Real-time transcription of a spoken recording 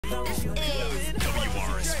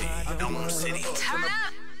WRSV, Elm City. Turn up.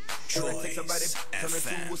 Choice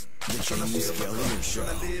FM. The James Gailliard Show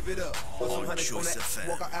on Choice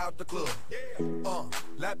FM.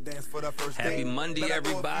 Happy Monday,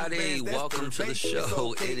 everybody. Welcome to the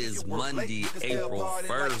show. It is Monday, April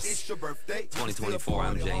 1st, 2024.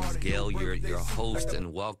 I'm James Gailliard, your host,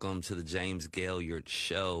 and welcome to the James Gailliard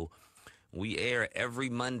Show. We air every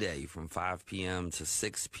Monday from 5 p.m. to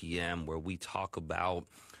 6 p.m. where we talk about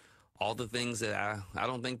all the things that I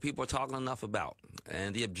don't think people are talking enough about.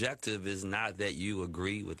 And the objective is not that you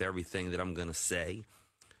agree with everything that I'm going to say.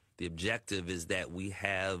 The objective is that we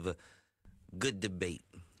have good debate,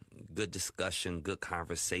 good discussion, good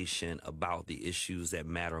conversation about the issues that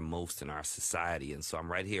matter most in our society. And so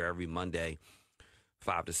I'm right here every Monday,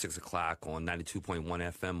 5 to 6 o'clock on 92.1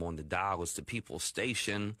 FM on the dial. It's the People's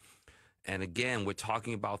Station. And again, we're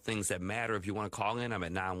talking about things that matter. If you want to call in, I'm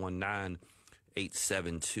at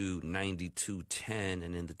 919-872-9210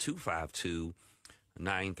 and in the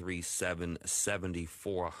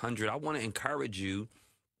 252-937-7400. I want to encourage you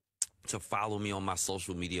to follow me on my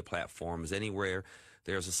social media platforms. Anywhere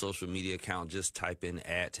there's a social media account, just type in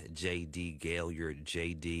at JD Gailliard,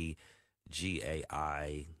 JD-Gailliard.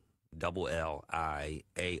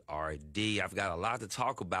 I've got a lot to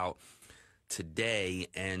talk about today,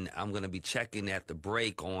 and I'm going to be checking at the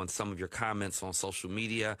break on some of your comments on social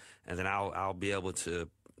media, and then I'll be able to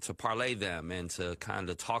parlay them and to kind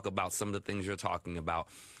of talk about some of the things you're talking about.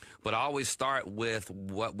 But I always start with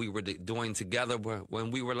what we were doing together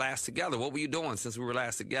when we were last together. What were you doing since we were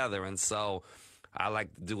last together? And so I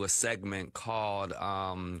like to do a segment called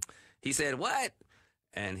He Said What?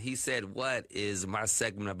 And He Said What is my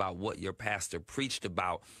segment about what your pastor preached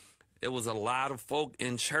about. There was a lot of folk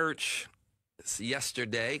in church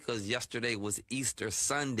yesterday, because yesterday was Easter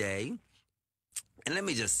Sunday. And let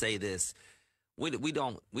me just say this. We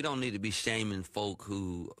don't need to be shaming folk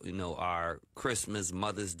who, are Christmas,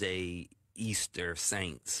 Mother's Day, Easter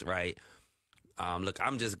saints, right? Look,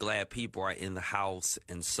 I'm just glad people are in the house.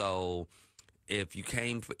 And so if you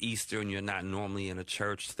came for Easter and you're not normally in a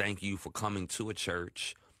church, thank you for coming to a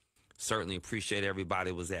church. Certainly appreciate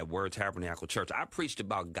everybody who was at Word Tabernacle Church. I preached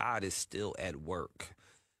about God is still at work.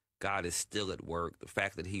 God is still at work. The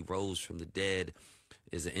fact that he rose from the dead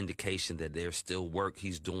is an indication that there's still work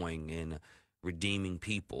he's doing in redeeming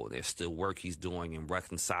people. There's still work he's doing in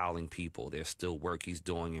reconciling people. There's still work he's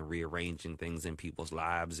doing in rearranging things in people's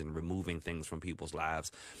lives and removing things from people's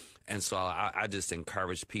lives. And so I just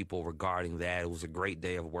encourage people regarding that. It was a great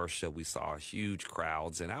day of worship. We saw huge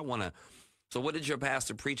crowds. And so what did your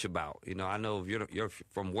pastor preach about? I know if you're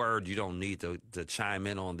from Word, you don't need to chime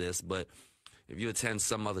in on this, but if you attend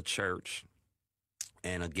some other church,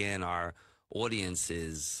 and again, our audience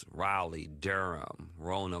is Raleigh, Durham,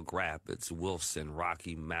 Roanoke Rapids, Wilson,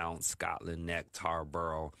 Rocky Mount, Scotland Neck,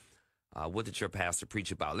 Tarboro, what did your pastor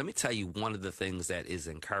preach about? Let me tell you one of the things that is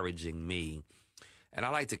encouraging me, and I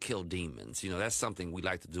like to kill demons. That's something we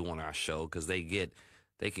like to do on our show because they can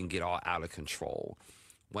get all out of control.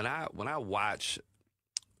 When I watch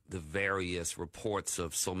the various reports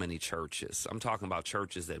of so many churches, I'm talking about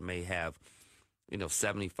churches that may have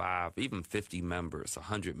 75, even 50 members,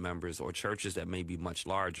 100 members, or churches that may be much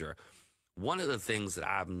larger. One of the things that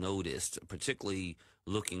I've noticed, particularly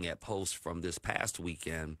looking at posts from this past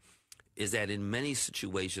weekend, is that in many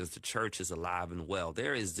situations, the church is alive and well.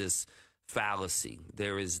 There is this fallacy.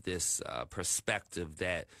 There is this perspective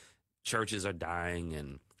that churches are dying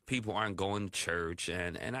and people aren't going to church.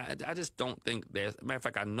 And I just don't think that, matter of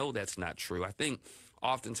fact, I know that's not true. I think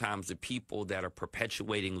oftentimes the people that are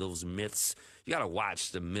perpetuating those myths, you got to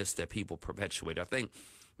watch the myths that people perpetuate. I think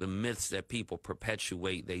the myths that people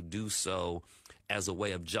perpetuate, they do so as a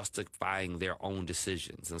way of justifying their own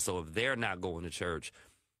decisions. And so if they're not going to church,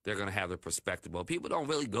 they're going to have the perspective, well, people don't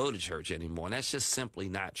really go to church anymore. And that's just simply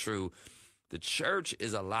not true. The church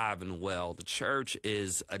is alive and well. The church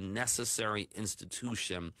is a necessary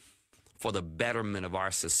institution for the betterment of our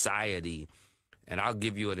society. And I'll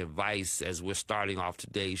give you an advice as we're starting off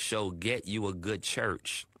today's show. Get you a good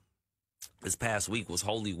church. This past week was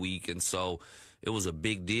Holy Week, and so it was a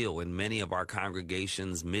big deal in many of our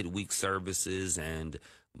congregations, midweek services and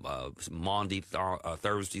Maundy,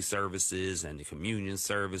 Thursday services and the communion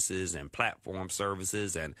services and platform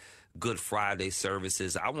services and Good Friday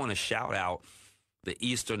services. I want to shout out the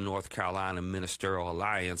Eastern North Carolina Ministerial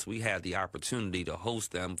Alliance. We had the opportunity to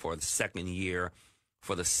host them for the second year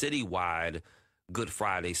for the citywide Good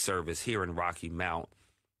Friday service here in Rocky Mount.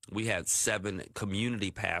 We had 7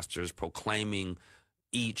 community pastors proclaiming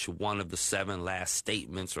each one of the 7 last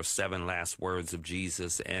statements or 7 last words of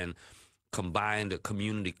Jesus. And combined a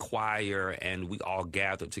community choir, and we all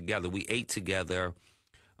gathered together. We ate together.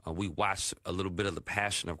 We watched a little bit of the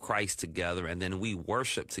Passion of Christ together, and then we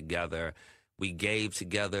worshiped together. We gave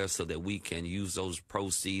together so that we can use those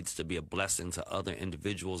proceeds to be a blessing to other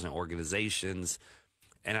individuals and organizations.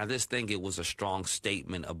 And I just think it was a strong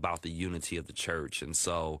statement about the unity of the church. And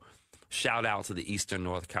so shout out to the Eastern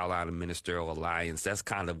North Carolina Ministerial Alliance. That's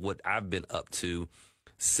kind of what I've been up to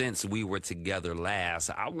since we were together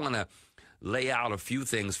last. I want to lay out a few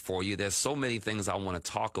things for you. There's so many things I want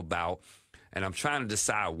to talk about, and I'm trying to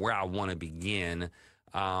decide where I want to begin.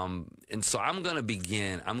 And so I'm going to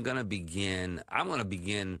begin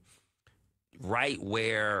right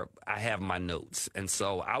where I have my notes. And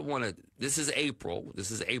so this is April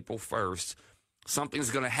 1st.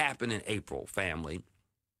 Something's going to happen in April, family.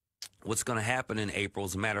 What's going to happen in April,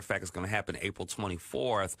 as a matter of fact, it's going to happen April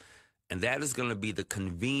 24th. And that is going to be the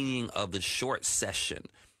convening of the short session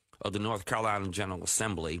of the North Carolina General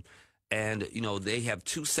Assembly. And, you know, they have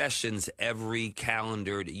 2 sessions every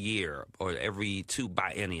calendared year, or every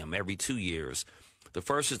biennium, every 2 years. The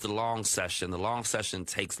first is the long session. The long session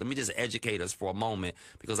let me just educate us for a moment,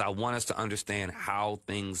 because I want us to understand how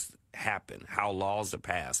things happen, how laws are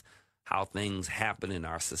passed, how things happen in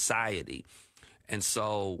our society. And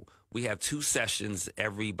so we have 2 sessions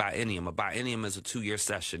every biennium. A biennium is a 2-year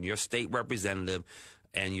session. Your state representative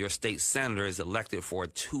and your state senator is elected for a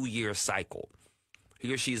 2-year cycle.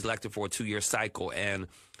 He or she is elected for a 2-year cycle, and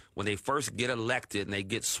when they first get elected and they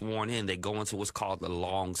get sworn in, they go into what's called the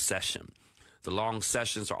long session. The long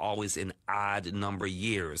sessions are always in odd number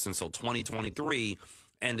years, and so 2023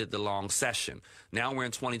 ended the long session. Now we're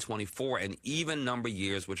in 2024, and even number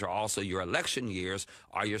years, which are also your election years,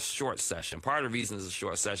 are your short session. Part of the reason it's a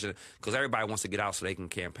short session because everybody wants to get out so they can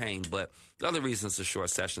campaign, but the other reason it's a short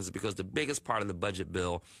session is because the biggest part of the budget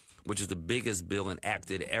bill, which is the biggest bill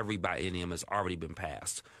enacted every biennium, has already been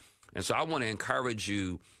passed. And so I want to encourage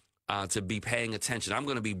you to be paying attention. I'm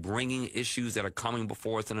going to be bringing issues that are coming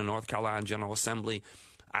before us in the North Carolina General Assembly.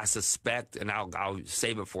 I suspect, and I'll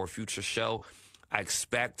save it for a future show, I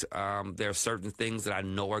expect there are certain things that I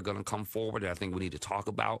know are going to come forward that I think we need to talk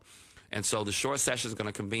about. And so the short session is going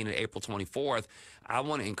to convene on April 24th. I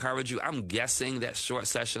want to encourage you. I'm guessing that short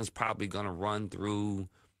session is probably going to run through,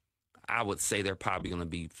 I would say they're probably going to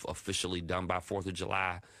be officially done by 4th of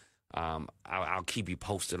July. I'll keep you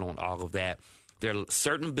posted on all of that. There are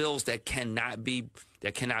certain bills that cannot be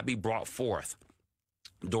brought forth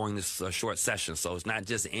during this short session. So it's not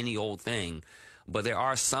just any old thing, but there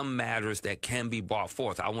are some matters that can be brought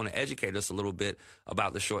forth. I want to educate us a little bit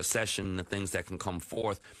about the short session and the things that can come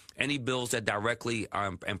forth. Any bills that directly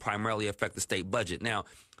and primarily affect the state budget. Now,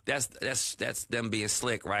 that's them being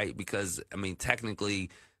slick, right? Because, I mean, technically,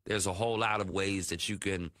 there's a whole lot of ways that you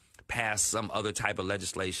can pass some other type of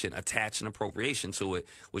legislation, attach an appropriation to it,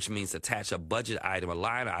 which means attach a budget item, a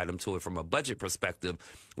line item to it from a budget perspective,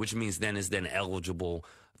 which means then is then eligible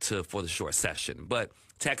for the short session. But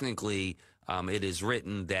technically, it is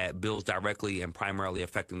written that bills directly and primarily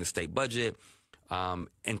affecting the state budget,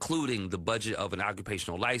 including the budget of an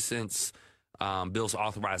occupational license, bills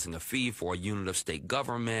authorizing a fee for a unit of state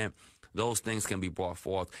government, those things can be brought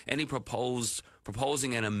forth. Any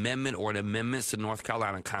proposing an amendment or an amendments to the North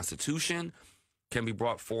Carolina Constitution can be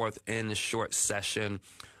brought forth in the short session.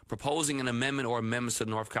 Proposing an amendment or amendments to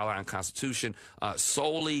the North Carolina Constitution,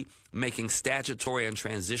 solely making statutory and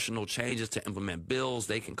transitional changes to implement bills,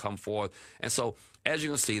 they can come forth. And so, as you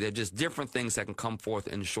can see, there are just different things that can come forth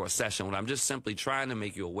in the short session. What I'm just simply trying to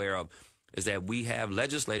make you aware of is that we have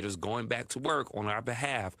legislators going back to work on our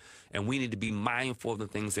behalf, and we need to be mindful of the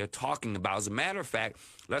things they're talking about. As a matter of fact,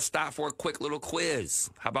 let's stop for a quick little quiz.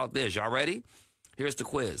 How about this? Y'all ready? Here's the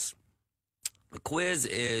quiz. The quiz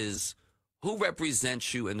is, who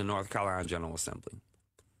represents you in the North Carolina General Assembly?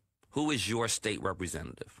 Who is your state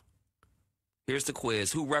representative? Here's the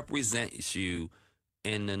quiz. Who represents you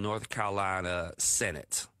in the North Carolina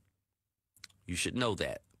Senate? You should know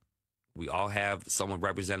that. We all have someone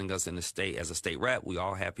representing us in the state as a state rep. We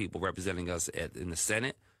all have people representing us in the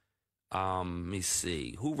Senate. Let me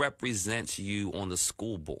see. Who represents you on the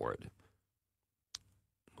school board?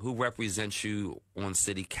 Who represents you on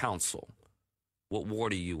city council? What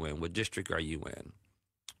ward are you in? What district are you in?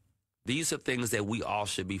 These are things that we all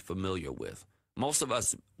should be familiar with. Most of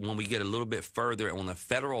us, when we get a little bit further on the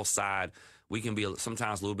federal side, we can be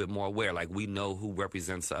sometimes a little bit more aware. Like, we know who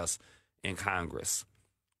represents us in Congress.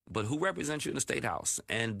 But who represents you in the State House?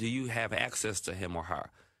 And do you have access to him or her?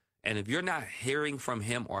 And if you're not hearing from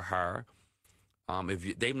him or her,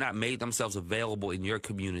 they've not made themselves available in your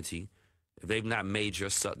community, if they've not made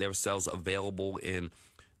themselves available in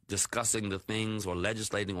discussing the things or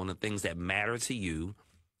legislating on the things that matter to you,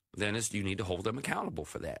 then you need to hold them accountable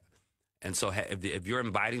for that. And so if you're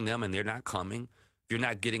inviting them and they're not coming, if you're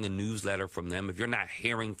not getting a newsletter from them, if you're not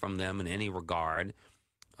hearing from them in any regard,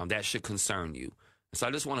 that should concern you. So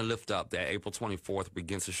I just want to lift up that April 24th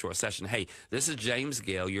begins a short session. Hey, this is James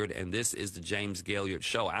Gailliard, and this is the James Gailliard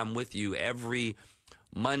Show. I'm with you every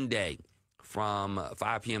Monday from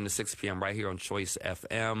 5 p.m. to 6 p.m. right here on Choice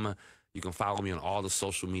FM. You can follow me on all the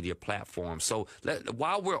social media platforms. So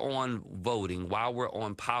while we're on voting, while we're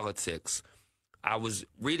on politics, I was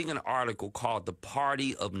reading an article called The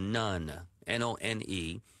Party of None,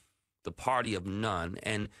 N-O-N-E, The Party of None,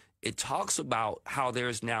 and it talks about how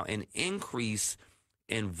there's now an increase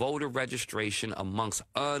in voter registration amongst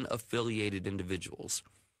unaffiliated individuals.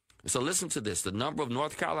 So listen to this. The number of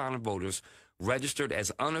North Carolina voters registered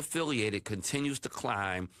as unaffiliated continues to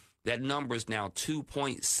climb. That number is now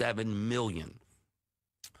 2.7 million.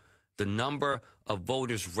 The number of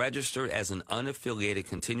voters registered as an unaffiliated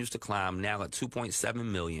continues to climb, now at 2.7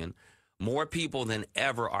 million. More people than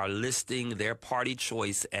ever are listing their party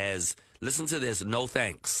choice as, listen to this, no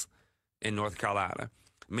thanks in North Carolina.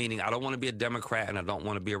 Meaning I don't want to be a Democrat and I don't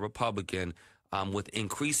want to be a Republican, with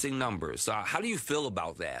increasing numbers. So how do you feel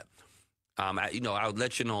about that? I'll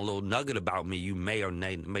let you know a little nugget about me. You may or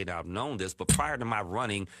may not have known this, but prior to my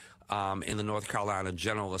running in the North Carolina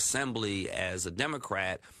General Assembly as a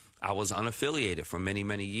Democrat, I was unaffiliated for many,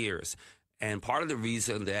 many years. And part of the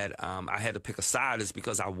reason that I had to pick a side is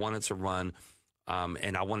because I wanted to run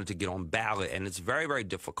and I wanted to get on ballot. And it's very, very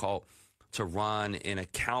difficult to run in a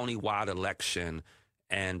county-wide election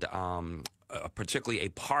and particularly a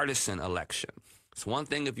partisan election. It's one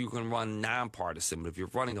thing if you can run nonpartisan, but if you're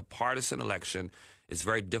running a partisan election, it's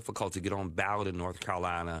very difficult to get on ballot in North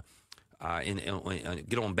Carolina,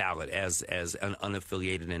 get on ballot as an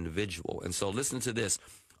unaffiliated individual. And so listen to this.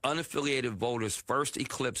 Unaffiliated voters first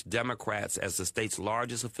eclipsed Democrats as the state's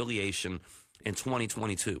largest affiliation in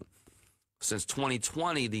 2022. Since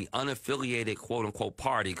 2020, the unaffiliated quote-unquote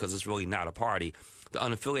party, because it's really not a party, the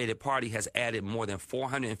unaffiliated party has added more than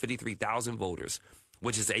 453,000 voters,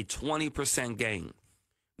 which is a 20% gain.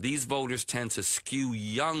 These voters tend to skew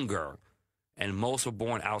younger, and most are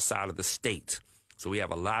born outside of the state. So we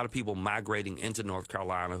have a lot of people migrating into North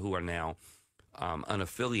Carolina who are now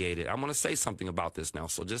unaffiliated. I'm going to say something about this now,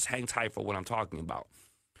 so just hang tight for what I'm talking about.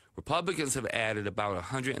 Republicans have added about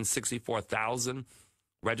 164,000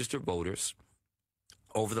 registered voters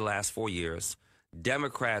over the last 4 years.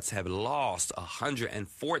 Democrats have lost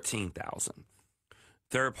 114,000.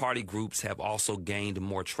 Third-party groups have also gained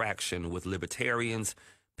more traction, with libertarians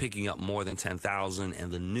picking up more than 10,000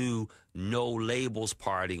 and the new No Labels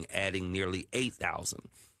Party adding nearly 8,000.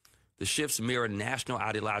 The shifts mirror national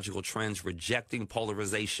ideological trends rejecting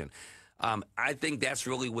polarization. I think that's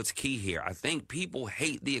really what's key here. I think people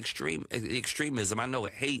hate the extremism. I know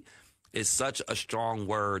hate is such a strong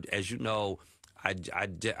word. As you know, I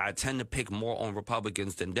tend to pick more on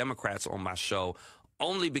Republicans than Democrats on my show,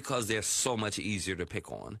 only because they're so much easier to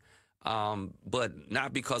pick on. But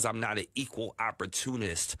not because I'm not an equal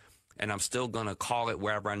opportunist and I'm still going to call it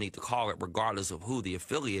wherever I need to call it, regardless of who the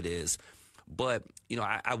affiliate is. But,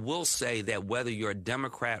 I will say that whether you're a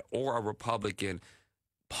Democrat or a Republican,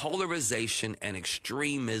 polarization and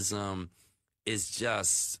extremism is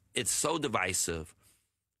it's so divisive.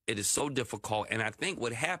 It is so difficult. And I think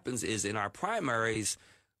what happens is in our primaries,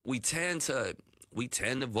 we tend to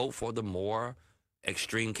vote for the more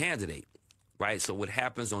extreme candidate, right? So what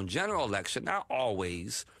happens on general election, not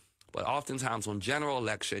always, but oftentimes on general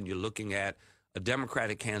election, you're looking at a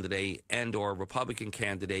Democratic candidate and or a Republican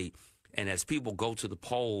candidate. And as people go to the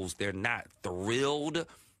polls, they're not thrilled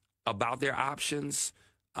about their options.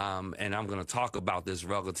 And I'm going to talk about this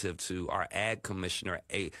relative to our ag commissioner.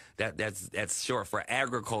 That's short for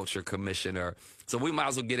agriculture commissioner. So we might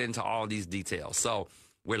as well get into all these details. So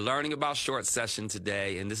we're learning about short session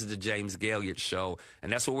today, and this is the James Gailliard Show,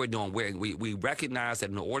 and that's what we're doing. We recognize that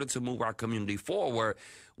in order to move our community forward,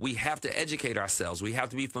 we have to educate ourselves. We have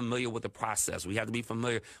to be familiar with the process. We have to be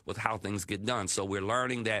familiar with how things get done. So we're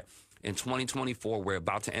learning that in 2024, we're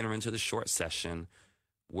about to enter into the short session.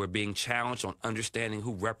 We're being challenged on understanding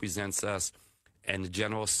who represents us in the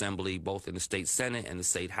General Assembly, both in the state Senate and the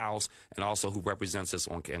state House, and also who represents us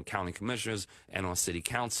on county commissioners and on city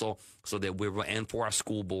council, so that and for our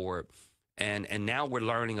school board. And now we're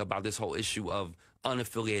learning about this whole issue of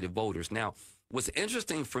unaffiliated voters. Now, what's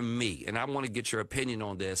interesting for me, and I want to get your opinion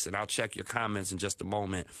on this, and I'll check your comments in just a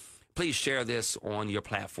moment. Please share this on your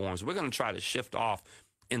platforms. We're going to try to shift off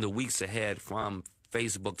in the weeks ahead from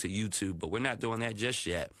Facebook to YouTube, but we're not doing that just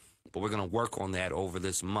yet. But we're going to work on that over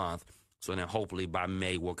this month. So then hopefully by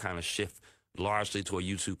May, we'll kind of shift largely to a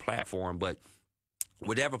YouTube platform. But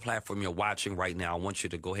whatever platform you're watching right now, I want you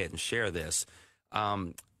to go ahead and share this.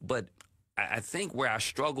 But I think where I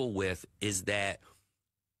struggle with is that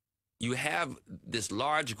you have this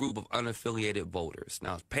large group of unaffiliated voters.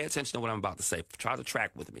 Now, pay attention to what I'm about to say. Try to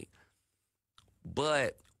track with me.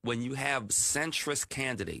 But when you have centrist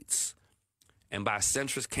candidates, and by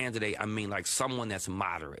centrist candidate, I mean like someone that's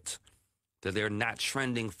moderate, that they're not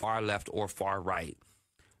trending far left or far right,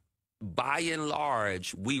 by and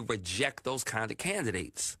large, we reject those kind of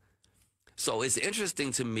candidates. So it's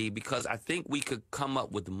interesting to me because I think we could come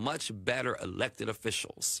up with much better elected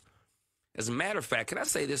officials. As a matter of fact, can I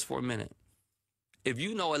say this for a minute? If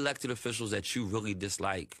you know elected officials that you really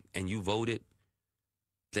dislike and you voted,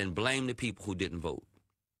 then blame the people who didn't vote.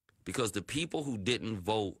 Because the people who didn't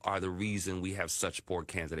vote are the reason we have such poor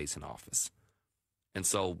candidates in office. And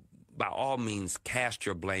so, by all means, cast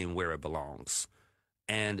your blame where it belongs.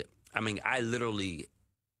 And, I mean, I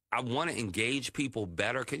want to engage people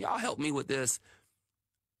better. Can y'all help me with this?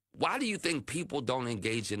 Why do you think people don't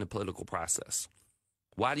engage in the political process?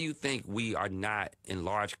 Why do you think we are not in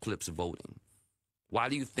large clips voting? Why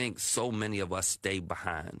do you think so many of us stay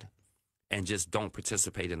behind and just don't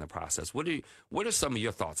participate in the process? What are some of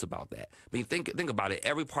your thoughts about that? I mean, think about it.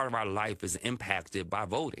 Every part of our life is impacted by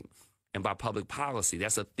voting and by public policy.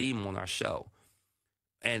 That's a theme on our show.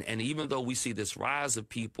 And even though we see this rise of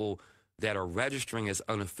people that are registering as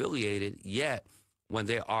unaffiliated, yet when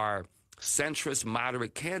there are centrist,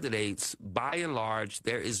 moderate candidates, by and large,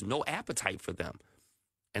 there is no appetite for them.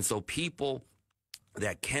 And so people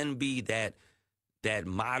that can be that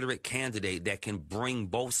moderate candidate that can bring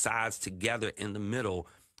both sides together in the middle,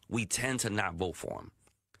 we tend to not vote for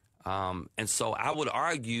them. And so I would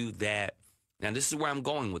argue that, now this is where I'm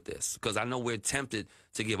going with this, because I know we're tempted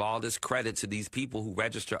to give all this credit to these people who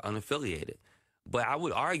register unaffiliated. But I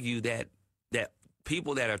would argue that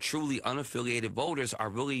people that are truly unaffiliated voters are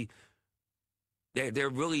really, they're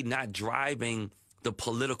really not driving the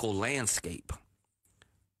political landscape.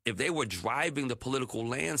 If they were driving the political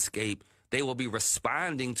landscape, they will be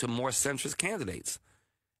responding to more centrist candidates.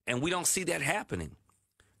 And we don't see that happening.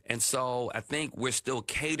 And so I think we're still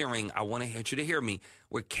catering, I want you to hear me,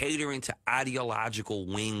 we're catering to ideological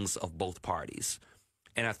wings of both parties.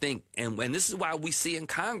 And I think, and this is why we see in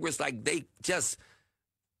Congress, like they just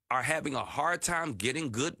are having a hard time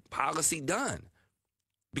getting good policy done.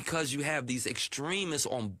 Because you have these extremists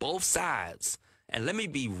on both sides. And let me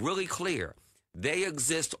be really clear. They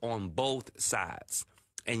exist on both sides.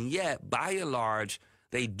 And yet, by and large,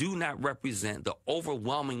 they do not represent the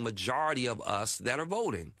overwhelming majority of us that are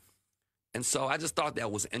voting. And so I just thought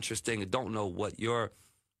that was interesting. I don't know what your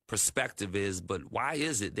perspective is, but why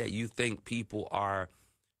is it that you think people are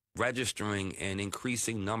registering in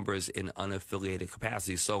increasing numbers in unaffiliated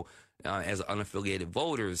capacity? So as unaffiliated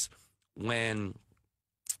voters, when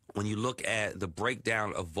you look at the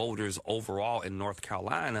breakdown of voters overall in North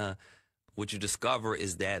Carolina, what you discover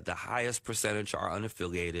is that the highest percentage are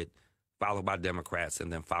unaffiliated, followed by Democrats,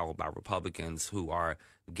 and then followed by Republicans who are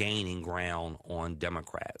gaining ground on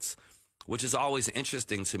Democrats, which is always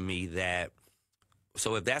interesting to me that,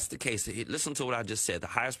 so if that's the case, listen to what I just said. The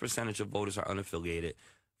highest percentage of voters are unaffiliated,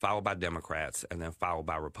 followed by Democrats, and then followed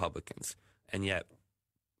by Republicans. And yet,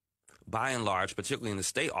 by and large, particularly in the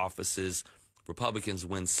state offices, Republicans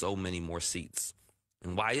win so many more seats.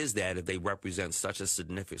 And why is that if they represent such a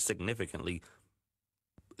significantly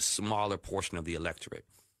smaller portion of the electorate?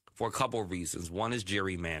 For a couple of reasons. One is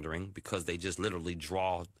gerrymandering, because they just literally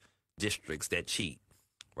draw districts that cheat,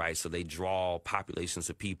 right? So they draw populations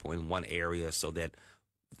of people in one area so that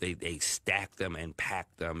they stack them and pack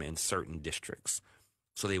them in certain districts.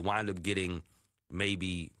 So they wind up getting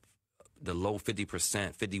maybe the low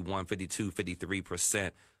 50%, 51, 52,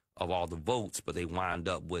 53% of all the votes, but they wind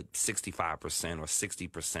up with 65% or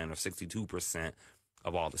 60% or 62%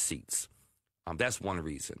 of all the seats. That's one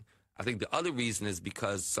reason. I think the other reason is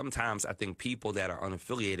because sometimes I think people that are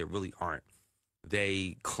unaffiliated really aren't.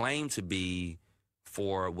 They claim to be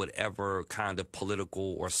for whatever kind of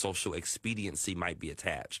political or social expediency might be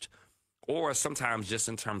attached. Or sometimes just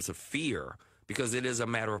in terms of fear, because it is a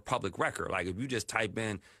matter of public record. Like if you just type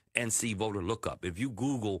in NC voter lookup, if you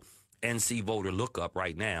Google NC voter lookup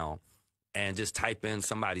right now and just type in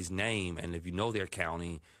somebody's name, and if you know their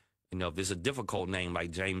county, if there's a difficult name like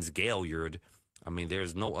James Gailliard, I mean,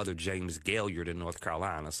 there's no other James Gailliard in North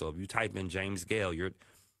Carolina. So if you type in James Gailliard,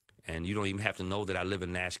 and you don't even have to know that I live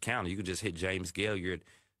in Nash County, you can just hit James Gailliard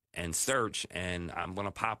and search, and I'm going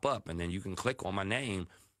to pop up, and then you can click on my name,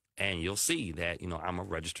 And you'll see that, I'm a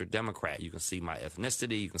registered Democrat. You can see my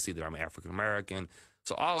ethnicity. You can see that I'm African-American.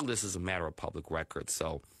 So all of this is a matter of public record.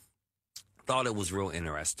 So thought it was real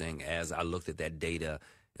interesting as I looked at that data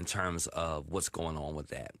in terms of what's going on with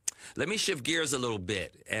that. Let me shift gears a little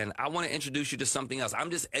bit, and I want to introduce you to something else.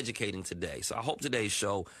 I'm just educating today. So I hope today's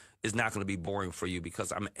show is not going to be boring for you,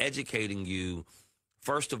 because I'm educating you.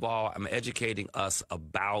 First of all, I'm educating us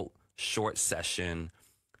about short session,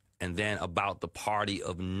 and then about the party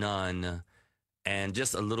of none, and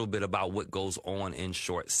just a little bit about what goes on in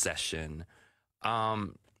short session.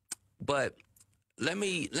 But let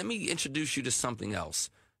me introduce you to something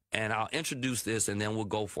else, and I'll introduce this, and then we'll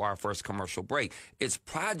go for our first commercial break. It's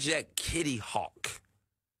Project Kitty Hawk.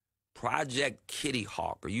 Project Kitty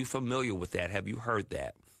Hawk. Are you familiar with that? Have you heard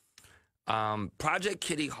that? Project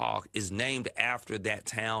Kitty Hawk is named after that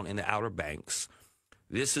town in the Outer Banks.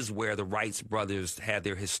 This is where the Wright brothers had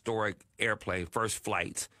their historic airplane, first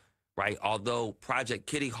flight, right? Although Project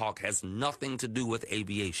Kitty Hawk has nothing to do with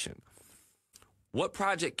aviation. What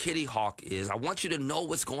Project Kitty Hawk is, I want you to know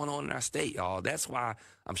what's going on in our state, y'all. That's why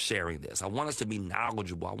I'm sharing this. I want us to be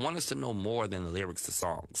knowledgeable. I want us to know more than the lyrics to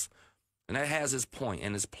songs. And that has its point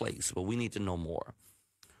and its place, but we need to know more.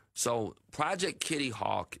 So Project Kitty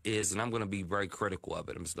Hawk is, and I'm going to be very critical of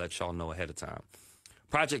it. I'm just let y'all know ahead of time.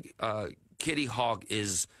 Project Kitty Hawk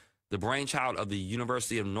is the brainchild of the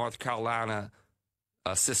University of North Carolina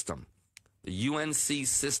system. The UNC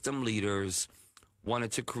system leaders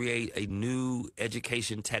wanted to create a new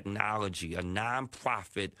education technology, a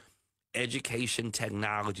nonprofit education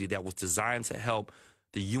technology that was designed to help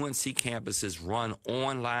the UNC campuses run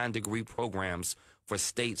online degree programs for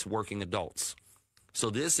states' working adults. So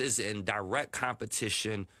this is in direct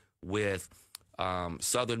competition with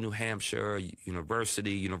Southern New Hampshire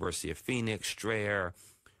University, University of Phoenix, Strayer,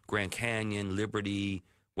 Grand Canyon, Liberty,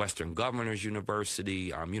 Western Governors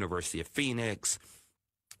University, University of Phoenix.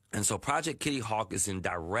 And so Project Kitty Hawk is in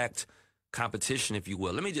direct competition, if you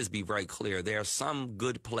will. Let me just be very clear. There are some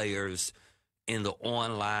good players in the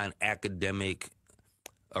online academic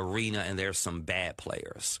arena, and there are some bad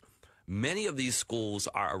players. Many of these schools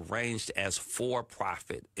are arranged as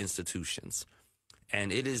for-profit institutions,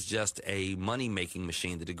 and it is just a money-making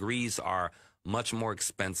machine. The degrees are much more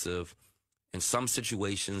expensive. In some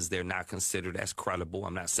situations, they're not considered as credible.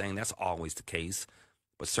 I'm not saying that's always the case,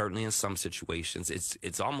 but certainly in some situations,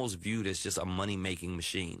 it's almost viewed as just a money-making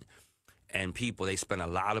machine. And people, they spend a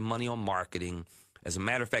lot of money on marketing. As a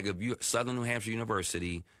matter of fact, if you Southern New Hampshire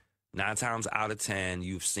University, 9 times out of 10,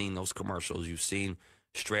 you've seen those commercials. You've seen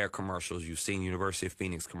Strayer commercials. You've seen University of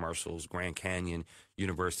Phoenix commercials, Grand Canyon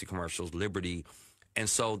University commercials, Liberty. And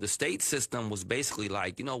so the state system was basically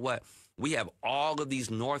like, you know what? We have all of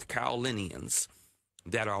these North Carolinians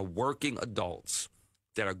that are working adults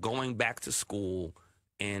that are going back to school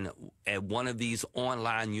at one of these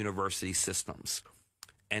online university systems.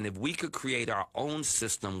 And if we could create our own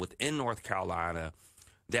system within North Carolina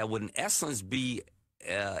that would in essence be,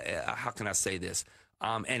 how can I say this,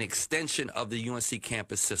 an extension of the UNC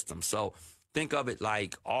campus system. So think of it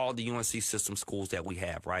like all the UNC system schools that we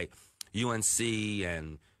have, right? UNC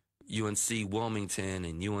and UNC Wilmington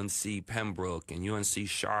and UNC Pembroke and UNC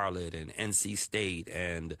Charlotte and NC State.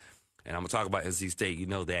 And I'm going to talk about NC State. You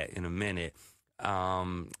know that in a minute.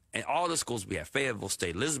 And all the schools we have, Fayetteville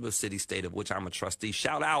State, Elizabeth City State, of which I'm a trustee.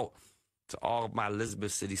 Shout out to all of my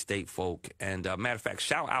Elizabeth City State folk. And matter of fact,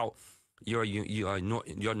 shout out your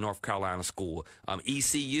North Carolina school,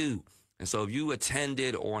 ECU. And so if you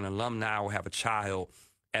attended or an alumni or have a child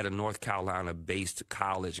at a North Carolina-based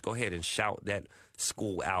college, go ahead and shout that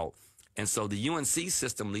school out. And so the UNC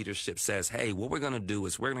system leadership says, hey, what we're going to do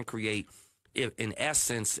is we're going to create, in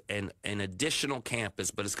essence, an additional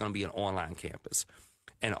campus, but it's going to be an online campus.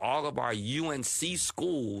 And all of our UNC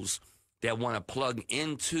schools that want to plug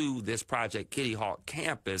into this Project Kitty Hawk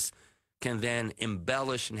campus can then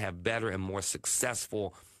embellish and have better and more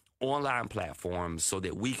successful online platforms so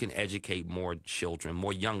that we can educate more children,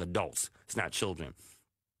 more young adults. It's not children,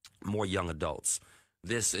 more young adults.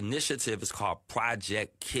 This initiative is called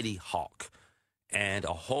Project Kitty Hawk, and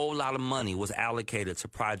a whole lot of money was allocated to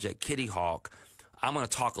Project Kitty Hawk. I'm going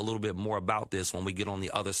to talk a little bit more about this when we get on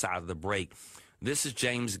the other side of the break. This is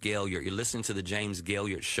James Gailliard. You're listening to the James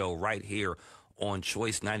Gailliard Show right here on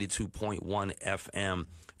Choice 92.1 FM.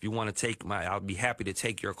 If you want to take I'll be happy to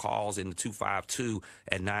take your calls in the 252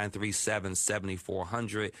 at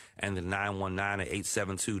 937-7400 and the 919 at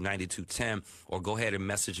 872-9210, or go ahead and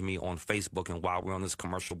message me on Facebook. And while we're on this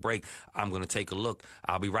commercial break, I'm going to take a look.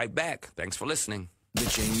 I'll be right back. Thanks for listening. The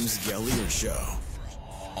James Gailliard Show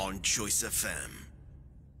on Choice FM.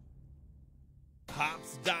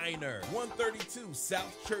 Pop's Diner, 132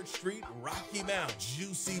 South Church Street, Rocky Mount.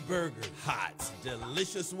 Juicy burger, hot,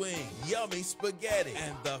 delicious wings, yummy spaghetti,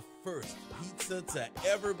 and the first pizza to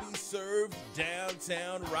ever be served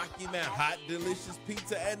downtown Rocky Mount. Hot, delicious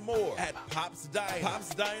pizza and more at Pop's Diner.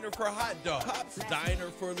 Pop's Diner for hot dogs. Pop's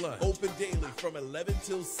Diner for lunch. Open daily from 11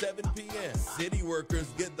 till 7 p.m. City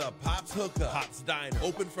workers get the Pop's hookup. Pop's Diner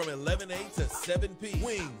open from 11 a.m. to 7 p.m.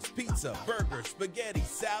 Wings, pizza, burgers, spaghetti,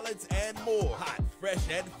 salads, and more. Hot, fresh,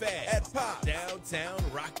 and fast at Pop's downtown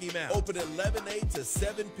Rocky Mount. Open 11 a.m. to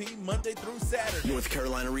 7 p.m. Monday through Saturday. North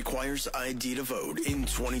Carolina requires ID to vote in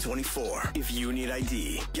 2024. If you need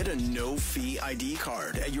ID, get a no-fee ID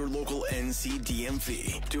card at your local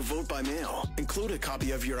NCDMV. To vote by mail, include a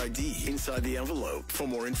copy of your ID inside the envelope. For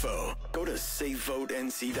more info, go to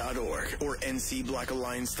safevotenc.org or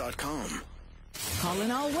ncblackalliance.com.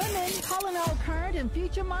 Calling all women, calling all current and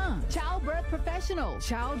future moms, childbirth professionals,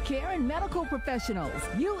 child care and medical professionals.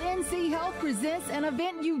 UNC Health presents an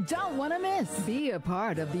event you don't want to miss. Be a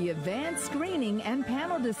part of the advanced screening and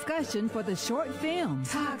panel discussion for the short film,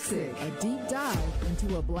 Toxic, a deep dive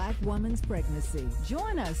into a Black woman's pregnancy.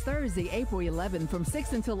 Join us Thursday, April 11th from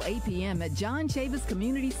 6 until 8 p.m. at John Chavis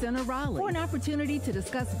Community Center, Raleigh, for an opportunity to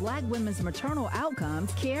discuss Black women's maternal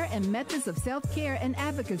outcomes, care, and methods of self-care and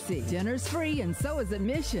advocacy. Dinner's free and so is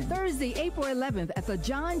admission. Thursday, April 11th at the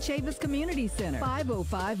John Chavis Community Center,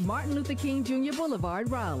 505 Martin Luther King Jr.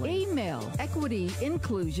 Boulevard, Raleigh. Email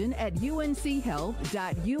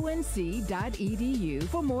equityinclusion@unc.unc.edu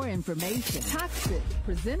for more information. Toxic,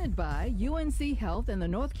 presented by UNC Health and the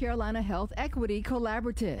North Carolina Health Equity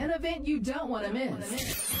Collaborative. An event you don't want to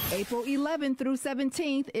miss. April 11th through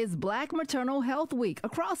 17th is Black Maternal Health Week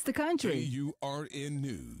across the country. WRN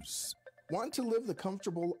News. Want to live the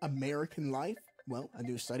comfortable American life? Well, a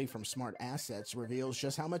new study from Smart Assets reveals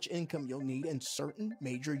just how much income you'll need in certain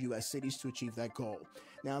major U.S. cities to achieve that goal.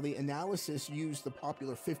 Now, the analysis used the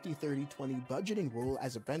popular 50-30-20 budgeting rule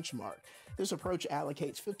as a benchmark. This approach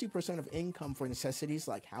allocates 50% of income for necessities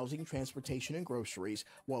like housing, transportation, and groceries,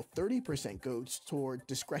 while 30% goes toward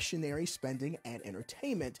discretionary spending and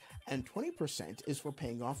entertainment, and 20% is for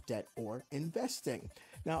paying off debt or investing.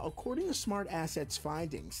 Now, according to Smart Assets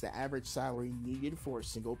findings, the average salary needed for a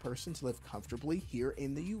single person to live comfortably here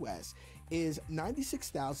in the U.S. is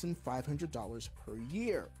 $96,500 per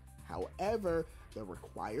year. However, the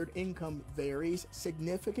required income varies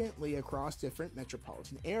significantly across different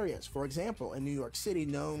metropolitan areas. For example, in New York City,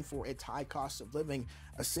 known for its high cost of living,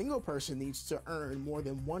 a single person needs to earn more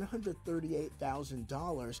than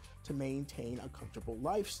 $138,000 to maintain a comfortable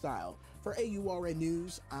lifestyle. For AURN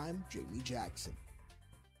News, I'm Jamie Jackson.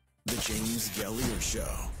 The James Gailliard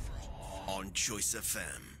Show on Choice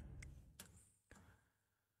FM.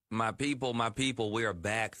 My people, we are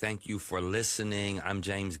back. Thank you for listening. I'm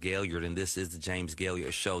James Gailliard, and this is the James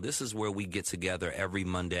Gailliard Show. This is where we get together every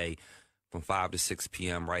Monday from 5 to 6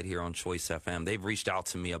 p.m. right here on Choice FM. They've reached out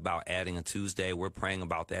to me about adding a Tuesday. We're praying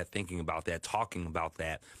about that, thinking about that, talking about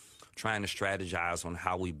that, trying to strategize on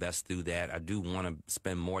how we best do that. I do want to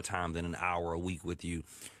spend more time than an hour a week with you.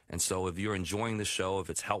 And so if you're enjoying the show, if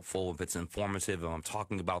it's helpful, if it's informative, if I'm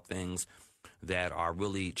talking about things that are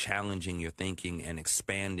really challenging your thinking and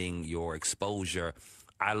expanding your exposure,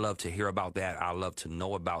 I love to hear about that. I love to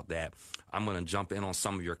know about that. I'm going to jump in on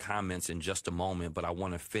some of your comments in just a moment, but I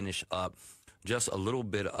want to finish up just a little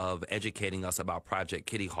bit of educating us about Project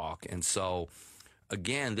Kitty Hawk. And so,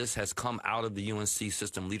 again, this has come out of the UNC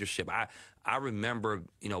system leadership. I remember,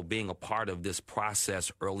 being a part of this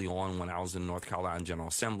process early on when I was in North Carolina General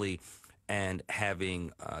Assembly and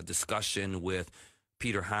having a discussion with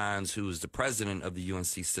Peter Hines, who is the president of the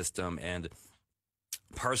UNC system, and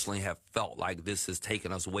personally have felt like this has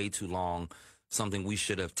taken us way too long, something we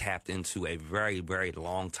should have tapped into a very, very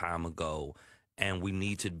long time ago. And we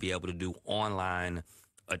need to be able to do online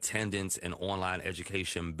attendance and online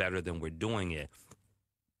education better than we're doing it.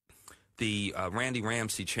 The Randy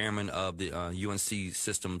Ramsey, chairman of the UNC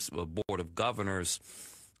Systems Board of Governors,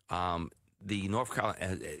 the North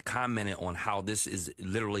Carolina commented on how this is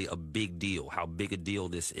literally a big deal, how big a deal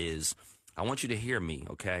this is. I want you to hear me,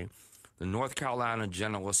 okay? The North Carolina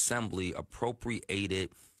General Assembly appropriated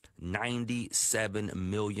 $97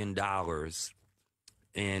 million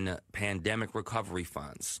in pandemic recovery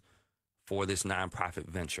funds for this nonprofit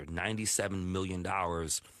venture. $97 million.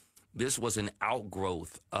 This was an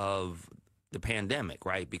outgrowth of the pandemic,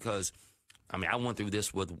 right? Because, I went through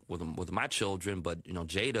this with my children, but,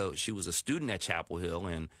 Jada, she was a student at Chapel Hill,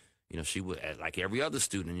 and, she was, like every other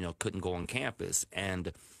student, couldn't go on campus.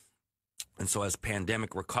 And so as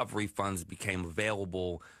pandemic recovery funds became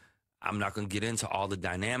available, I'm not going to get into all the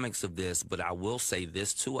dynamics of this, but I will say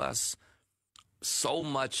this to us. so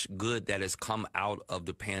much good that has come out of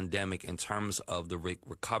the pandemic in terms of the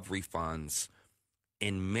recovery funds.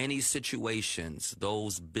 In many situations,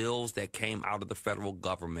 those bills that came out of the federal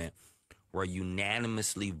government were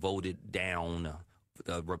unanimously voted down.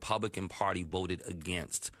 The Republican Party voted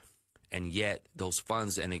against. And yet those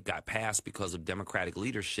funds, and it got passed because of Democratic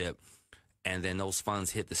leadership, and then those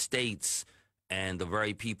funds hit the states, and the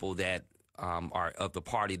very people that are of the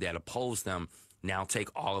party that oppose them now take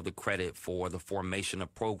all of the credit for the formation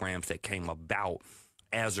of programs that came about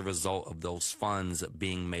as a result of those funds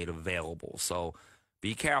being made available. So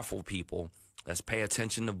be careful, people. Let's pay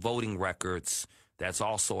attention to voting records. That's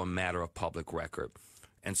also a matter of public record.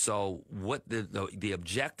 And so what the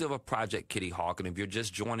objective of Project Kitty Hawk, and if you're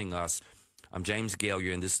just joining us, I'm James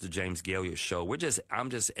Gailliard, and this is the James Gailliard Show. I'm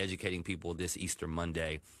just educating people this Easter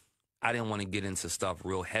Monday. I didn't want to get into stuff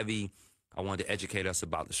real heavy. I wanted to educate us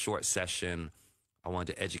about the short session. I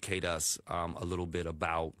wanted to educate us a little bit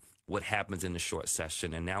about what happens in the short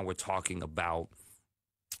session. And now we're talking about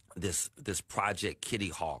this Project Kitty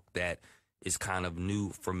Hawk that is kind of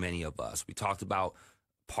new for many of us. We talked about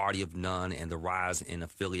Party of None and the rise in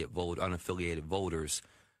unaffiliated voters.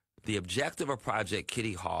 The objective of Project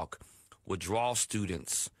Kitty Hawk would draw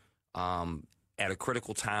students at a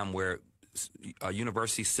critical time where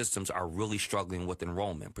university systems are really struggling with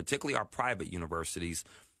enrollment, particularly our private universities.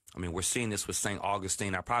 I mean, we're seeing this with St.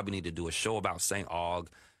 Augustine. I probably need to do a show about St. Aug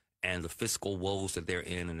and the fiscal woes that they're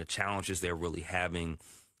in and the challenges they're really having.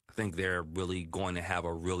 I think they're really going to have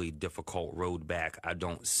a really difficult road back. I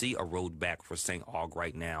don't see a road back for St. Aug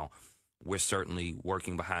right now. We're certainly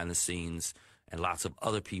working behind the scenes, and lots of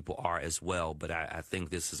other people are as well. But I think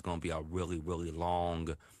this is going to be a really, really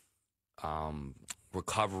long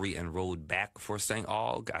recovery and road back for St.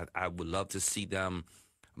 Aug. I would love to see them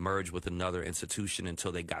merge with another institution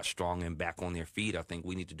until they got strong and back on their feet. I think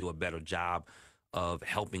we need to do a better job of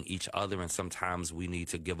helping each other, and sometimes we need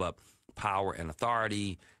to give up power and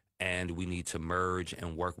authority, and we need to merge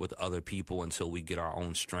and work with other people until we get our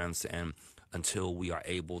own strengths and until we are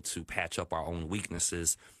able to patch up our own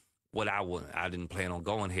weaknesses. I didn't plan on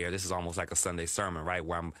going here. This is almost like a Sunday sermon, right,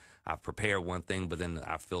 where I've prepared one thing, but then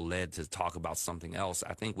I feel led to talk about something else.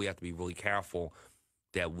 I think we have to be really careful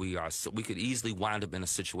that we could easily wind up in a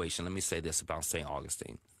situation. Let me say this about St.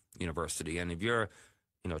 Augustine University. And if you're,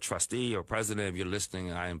 trustee or president, if you're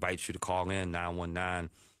listening, I invite you to call in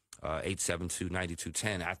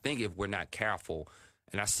 919-872-9210. I think if we're not careful,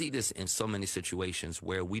 and I see this in so many situations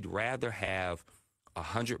where we'd rather have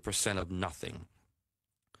 100% of nothing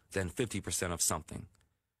than 50% of something.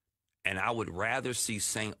 And I would rather see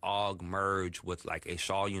St. Aug merge with like a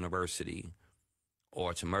Shaw University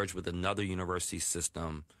or to merge with another university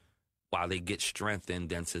system while they get strengthened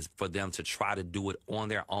than for them to try to do it on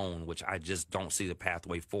their own, which I just don't see the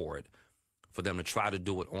pathway forward, for them to try to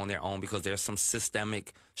do it on their own, because there's some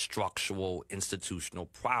systemic, structural, institutional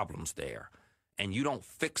problems there. And you don't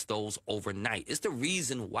fix those overnight. It's the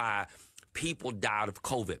reason why people died of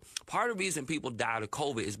COVID. Part of the reason people died of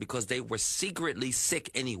COVID is because they were secretly sick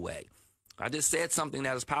anyway. I just said something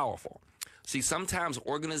that is powerful. See, sometimes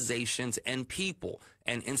organizations and people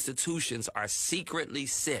and institutions are secretly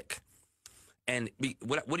sick. And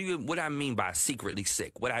what I mean by secretly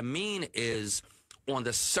sick? What I mean is, on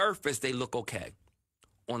the surface, they look okay.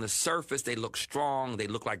 On the surface, they look strong. They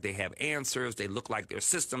look like they have answers. They look like their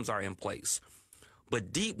systems are in place.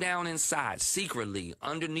 But deep down inside, secretly,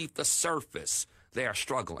 underneath the surface, they are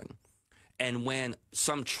struggling. And when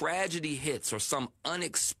some tragedy hits or some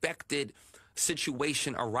unexpected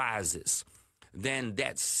situation arises, then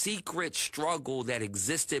that secret struggle that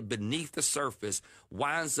existed beneath the surface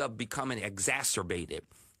winds up becoming exacerbated.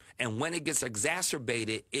 And when it gets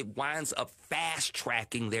exacerbated, it winds up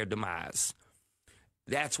fast-tracking their demise.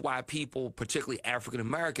 That's why people, particularly African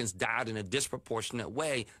Americans, died in a disproportionate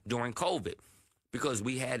way during COVID, because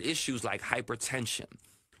we had issues like hypertension,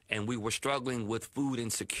 and we were struggling with food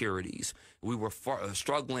insecurities. We were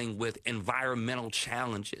struggling with environmental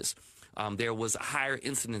challenges. There was higher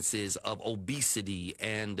incidences of obesity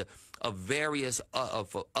and of various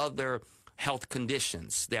of other health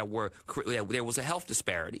conditions there was a health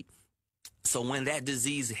disparity. So when that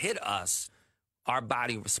disease hit us, our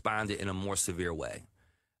body responded in a more severe way.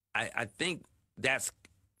 I think that's,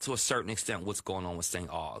 to a certain extent, what's going on with St.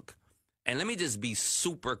 Aug. And let me just be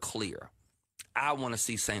super clear. I want to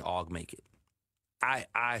see St. Aug make it.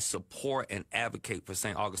 I support and advocate for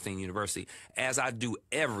St. Augustine University, as I do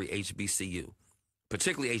every HBCU,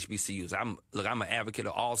 particularly HBCUs. I'm an advocate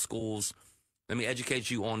of all schools. Let me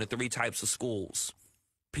educate you on the 3 types of schools.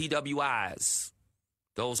 PWIs,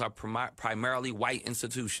 those are primarily white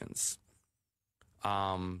institutions.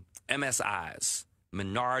 MSIs,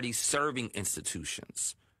 minority serving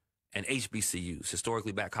institutions, and HBCUs,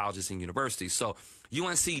 historically black colleges and universities. So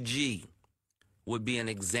UNCG would be an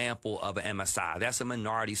example of an MSI. That's a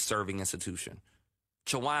minority serving institution.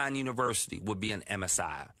 Chowan University would be an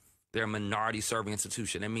MSI. They're a minority serving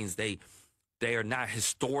institution. That means they are not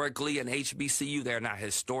historically an HBCU. They're not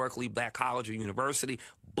historically black college or university,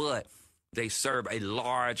 but they serve a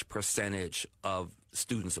large percentage of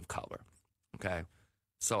students of color. Okay?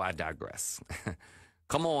 So I digress.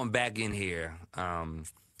 Come on back in here.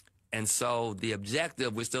 And so the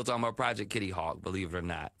objective, we're still talking about Project Kitty Hawk, believe it or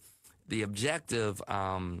not. The objective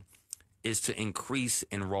is to increase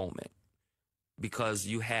enrollment because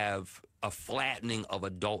you have a flattening of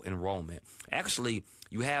adult enrollment. Actually,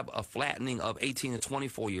 you have a flattening of 18 to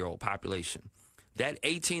 24-year-old population. That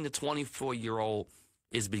 18 to 24-year-old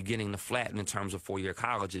is beginning to flatten in terms of four-year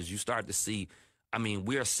colleges. You start to see, I mean,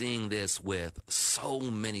 we're seeing this with so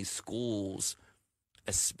many schools,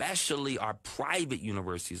 especially our private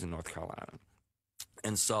universities in North Carolina.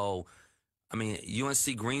 And so, I mean,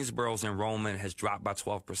 UNC Greensboro's enrollment has dropped by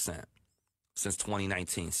 12% since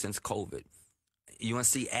 2019, since COVID.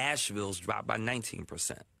 UNC Asheville's dropped by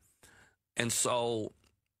 19%. And so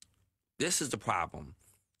this is the problem.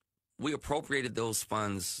 We appropriated those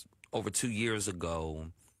funds over 2 years ago,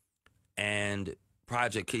 and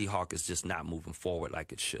Project Kitty Hawk is just not moving forward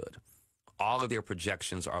like it should. All of their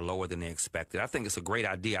projections are lower than they expected. I think it's a great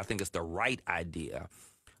idea. I think it's the right idea,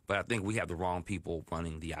 but I think we have the wrong people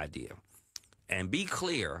running the idea. And be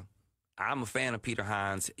clear, I'm a fan of Peter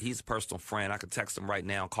Hines. He's a personal friend. I could text him right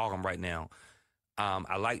now, call him right now.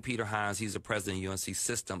 I like Peter Hines. He's the president of UNC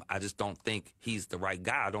system. I just don't think he's the right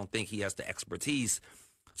guy. I don't think he has the expertise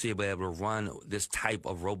to be able to run this type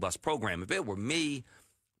of robust program. If it were me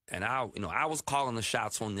and I was calling the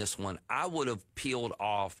shots on this one, I would have peeled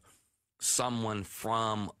off someone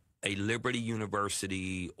from a Liberty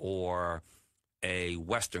University or a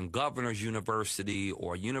Western Governors University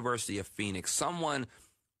or University of Phoenix, someone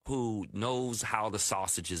who knows how the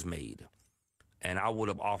sausage is made. And I would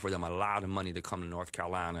have offered them a lot of money to come to North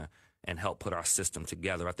Carolina and help put our system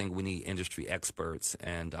together. I think we need industry experts.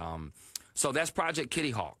 And so that's Project Kitty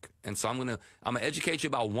Hawk. And so I'm gonna educate you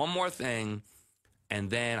about one more thing, and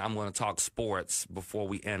then I'm gonna talk sports before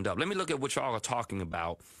we end up. Let me look at what y'all are talking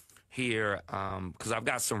about here, because I've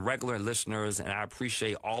got some regular listeners, and I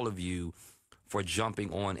appreciate all of you for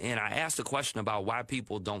jumping on in. I asked a question about why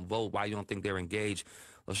people don't vote, why you don't think they're engaged.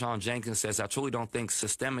 LaShawn Jenkins says, I truly don't think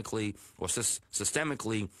systemically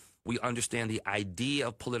we understand the idea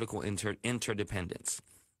of political interdependence.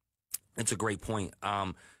 It's a great point.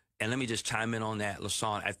 And let me just chime in on that,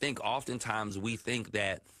 LaShawn. I think oftentimes we think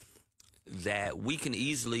that we can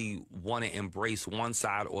easily want to embrace one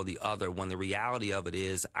side or the other, when the reality of it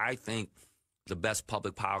is, I think the best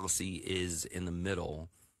public policy is in the middle.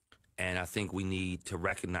 And I think we need to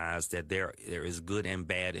recognize that there is good and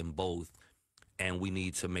bad in both. And we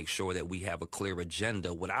need to make sure that we have a clear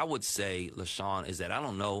agenda. What I would say, LaShawn, is that I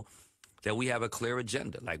don't know that we have a clear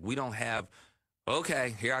agenda. Like, we don't have,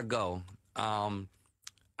 okay, here I go.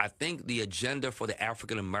 I think the agenda for the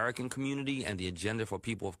African-American community and the agenda for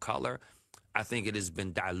people of color, I think it has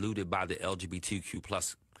been diluted by the LGBTQ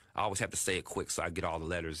plus. I always have to say it quick so I get all the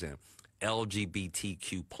letters in.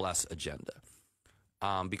 LGBTQ plus agenda.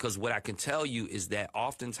 Because what I can tell you is that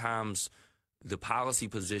oftentimes the policy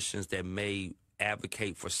positions that may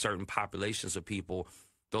advocate for certain populations of people,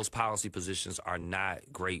 those policy positions are not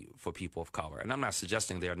great for people of color. And I'm not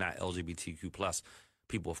suggesting they're not LGBTQ plus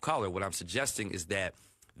people of color. What I'm suggesting is that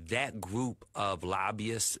that group of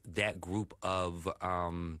lobbyists, that group of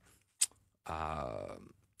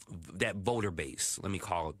that voter base, let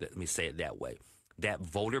me say it that way, that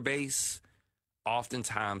voter base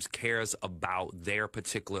oftentimes cares about their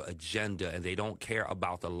particular agenda, and they don't care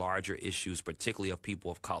about the larger issues, particularly of people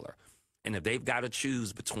of color. And if they've got to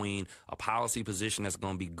choose between a policy position that's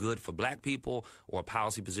going to be good for black people or a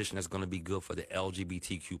policy position that's going to be good for the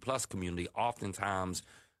LGBTQ plus community, oftentimes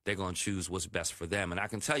they're going to choose what's best for them. And I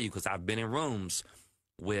can tell you, because I've been in rooms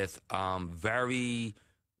with very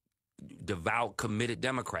devout, committed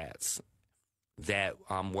Democrats that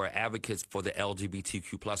were advocates for the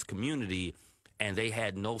LGBTQ plus community, and they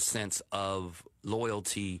had no sense of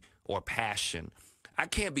loyalty or passion. I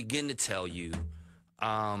can't begin to tell you,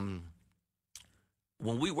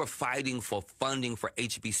 when we were fighting for funding for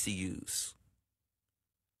HBCUs,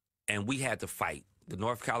 and we had to fight, the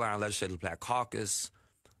North Carolina Legislative Black Caucus,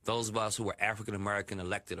 those of us who were African-American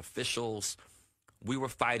elected officials, we were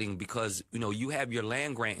fighting because, you have your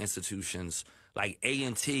land grant institutions like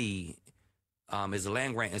A&T is a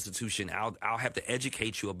land-grant institution. I'll have to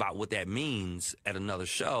educate you about what that means at another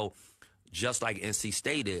show, just like NC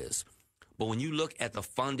State is. But when you look at the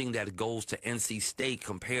funding that goes to NC State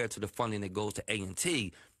compared to the funding that goes to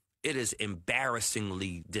A&T, it is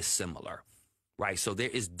embarrassingly dissimilar, right? So there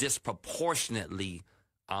is disproportionately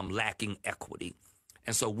lacking equity.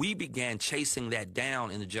 And so we began chasing that down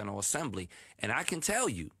in the General Assembly. And I can tell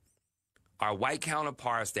you, our white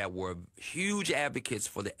counterparts that were huge advocates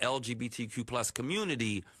for the LGBTQ plus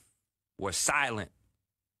community were silent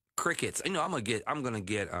crickets. You know, I'm gonna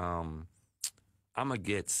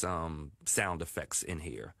get some sound effects in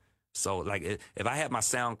here. So like if I had my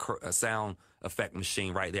sound effect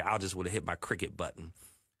machine right there, I just would have hit my cricket button.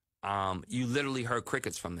 You literally heard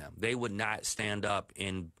crickets from them. They would not stand up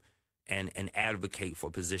and advocate for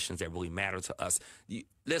positions that really matter to us.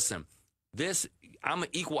 Listen, I'm an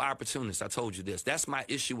equal opportunist. I told you this. That's my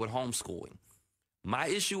issue with homeschooling. My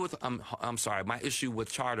issue with my issue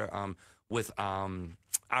with charter with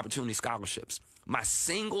opportunity scholarships. My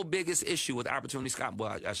single biggest issue with opportunity scholarships.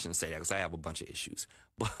 Well, I shouldn't say that because I have a bunch of issues.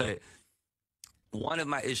 But one of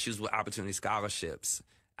my issues with opportunity scholarships,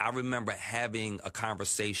 I remember having a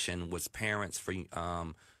conversation with Parents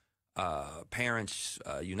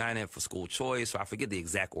United for School Choice. So I forget the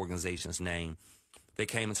exact organization's name. They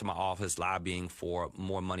came into my office lobbying for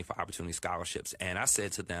more money for opportunity scholarships. And I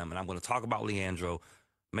said to them, and I'm going to talk about Leandro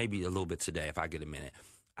maybe a little bit today if I get a minute.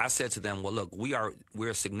 I said to them, well, look,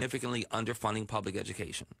 we're significantly underfunding public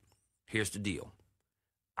education. Here's the deal.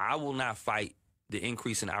 I will not fight the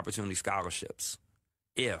increase in opportunity scholarships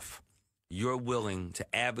if you're willing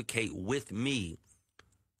to advocate with me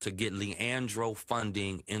to get Leandro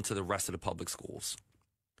funding into the rest of the public schools.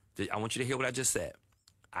 I want you to hear what I just said.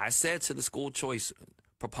 I said to the school choice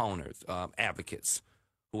proponents, advocates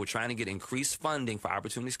who were trying to get increased funding for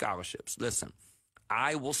opportunity scholarships, listen,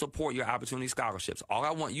 I will support your opportunity scholarships. All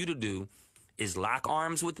I want you to do is lock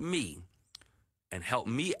arms with me and help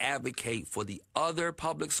me advocate for the other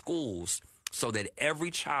public schools so that every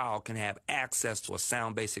child can have access to a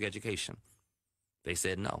sound basic education. They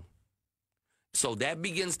said no. So that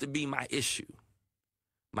begins to be my issue.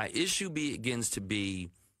 My issue begins to be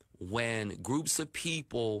when groups of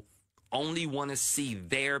people only want to see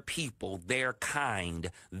their people, their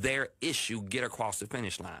kind, their issue get across the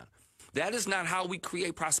finish line. That is not how we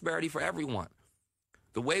create prosperity for everyone.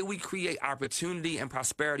 The way we create opportunity and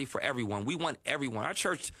prosperity for everyone, we want everyone. Our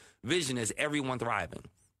church vision is everyone thriving.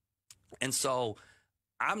 And so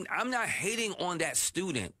I'm not hating on that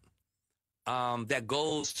student that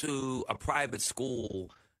goes to a private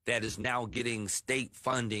school that is now getting state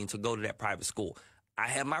funding to go to that private school. I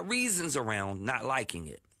have my reasons around not liking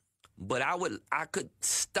it, but I could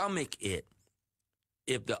stomach it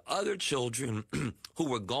if the other children who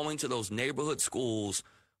were going to those neighborhood schools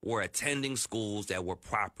were attending schools that were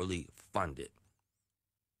properly funded.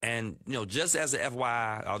 And, you know, just as a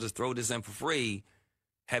FYI, I'll just throw this in for free.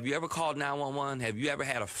 Have you ever called 911? Have you ever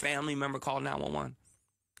had a family member call 911?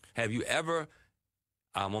 Have you ever,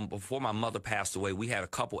 before my mother passed away, we had a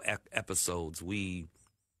couple episodes.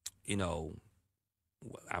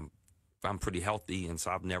 I'm pretty healthy, and so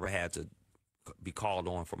I've never had to be called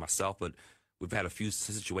on for myself, but we've had a few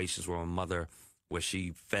situations where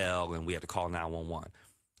she fell and we had to call 911.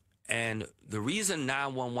 And the reason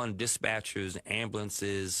 911 dispatchers,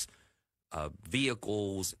 ambulances,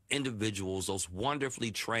 vehicles, individuals, those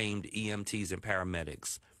wonderfully trained EMTs and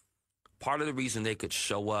paramedics, part of the reason they could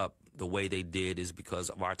show up the way they did is because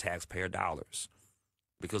of our taxpayer dollars,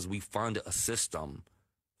 because we fund a system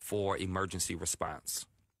for emergency response.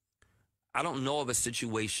 I don't know of a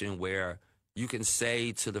situation where you can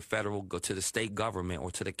say to to the state government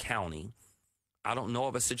or to the county, I don't know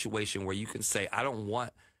of a situation where you can say, I don't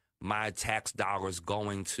want my tax dollars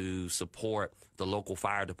going to support the local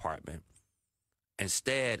fire department.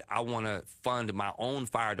 Instead, I want to fund my own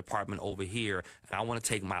fire department over here, and I want to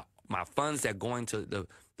take my funds that are going to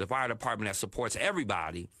the fire department that supports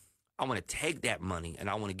everybody. I want to take that money and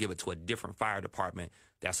I want to give it to a different fire department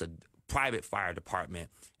that's a private fire department,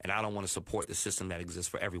 and I don't want to support the system that exists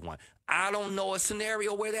for everyone. I don't know a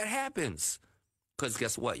scenario where that happens, because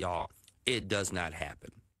guess what, y'all? It does not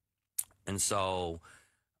happen. And so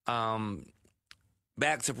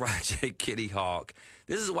back to Project Kitty Hawk.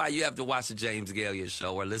 This is why you have to watch the James Gailliard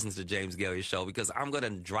Show or listen to the James Gailliard Show, because I'm going to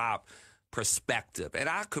drop perspective. And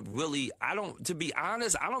to be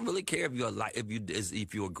honest, I don't really care if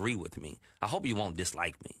you agree with me. I hope you won't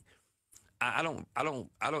dislike me.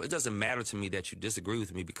 It doesn't matter to me that you disagree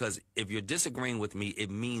with me, because if you're disagreeing with me, it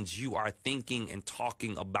means you are thinking and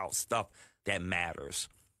talking about stuff that matters.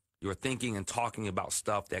 You're thinking and talking about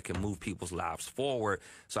stuff that can move people's lives forward.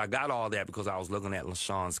 So I got all that because I was looking at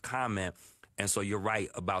LaShawn's comment. And so you're right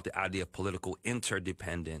about the idea of political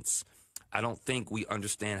interdependence. I don't think we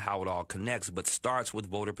understand how it all connects, but starts with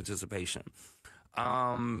voter participation.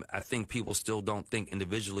 I think people still don't think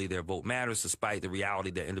individually their vote matters, despite the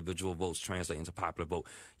reality that individual votes translate into popular vote.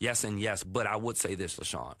 Yes and yes, but I would say this,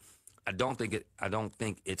 LaShawn. I don't think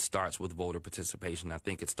it starts with voter participation. I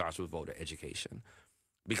think it starts with voter education.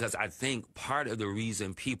 Because I think part of the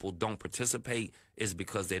reason people don't participate is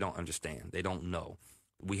because they don't understand. They don't know.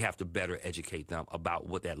 We have to better educate them about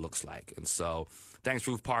what that looks like. And so thanks,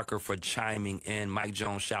 Ruth Parker, for chiming in. Mike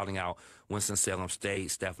Jones shouting out Winston-Salem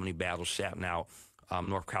State. Stephanie Battle shouting out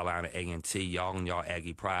North Carolina A&T. Y'all and y'all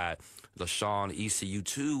Aggie Pride. LaShawn, ECU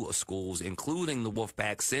 2 schools, including the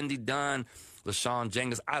Wolfpack. Cindy Dunn, LaShawn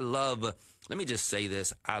Jenkins. Let me just say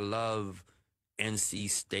this. I love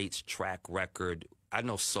NC State's track record. I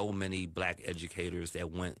know so many black educators that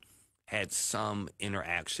had some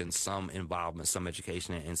interaction, some involvement, some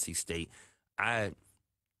education at NC State. I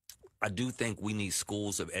do think we need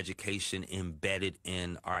schools of education embedded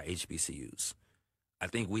in our HBCUs. I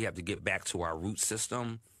think we have to get back to our root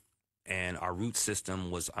system, and our root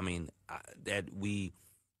system was,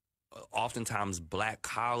 oftentimes black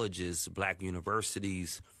colleges, black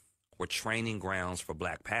universities were training grounds for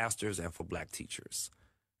black pastors and for black teachers.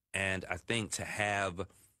 And I think to have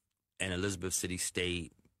an Elizabeth City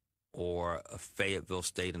State or a Fayetteville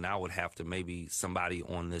State, and I would have to, maybe somebody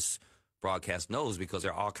on this broadcast knows, because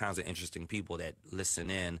there are all kinds of interesting people that listen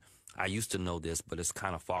in. I used to know this, but it's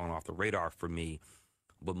kind of fallen off the radar for me.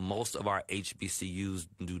 But most of our HBCUs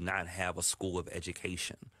do not have a school of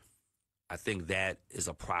education. I think that is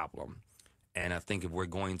a problem. And I think if we're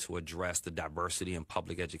going to address the diversity in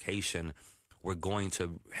public education, we're going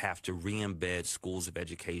to have to re-embed schools of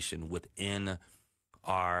education within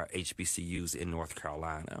our HBCUs in North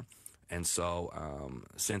Carolina. And so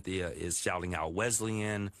Cynthia is shouting out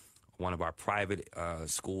Wesleyan, one of our private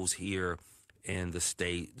schools here in the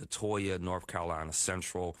state, the Toya, North Carolina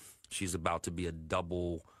Central. She's about to be a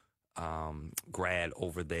double grad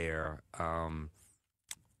over there.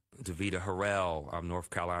 Davita Harrell,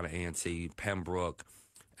 North Carolina A&T, Pembroke.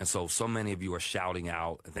 And so many of you are shouting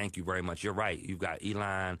out. Thank you very much. You're right. You've got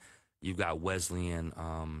Elon, you've got Wesleyan.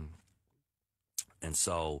 And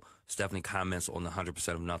so Stephanie comments on the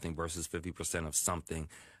 100% of nothing versus 50% of something.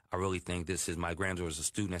 I really think this is, my granddaughter's a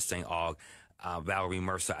student at St. Aug, Valerie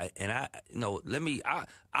Mercer.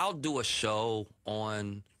 I'll do a show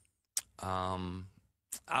on, I'm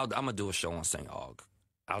going to do a show on St. Aug.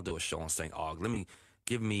 I'll do a show on St. Aug.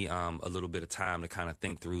 Give me a little bit of time to kind of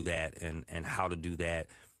think through that and how to do that.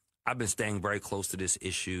 I've been staying very close to this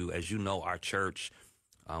issue. As you know, our church,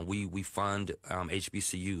 we fund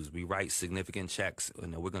HBCUs. We write significant checks,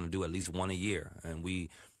 and we're going to do at least one a year. And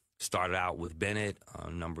we started out with Bennett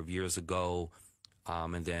a number of years ago,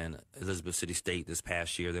 and then Elizabeth City State this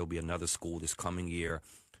past year. There will be another school this coming year,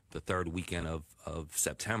 the third weekend of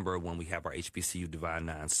September, when we have our HBCU Divine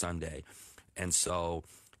Nine Sunday. And so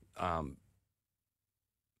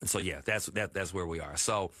yeah, that's where we are.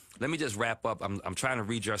 So let me just wrap up. I'm trying to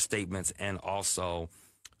read your statements and also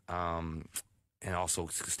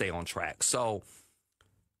stay on track. So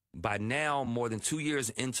by now, more than 2 years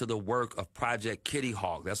into the work of Project Kitty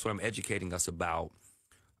Hawk, that's what I'm educating us about,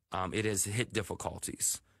 it has hit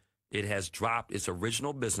difficulties. It has dropped its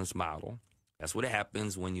original business model. That's what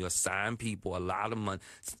happens when you assign people a lot of money.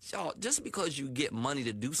 Y'all, just because you get money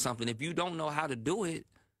to do something, if you don't know how to do it,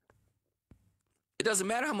 it doesn't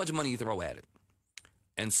matter how much money you throw at it.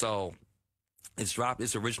 And so it's dropped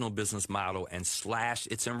its original business model and slashed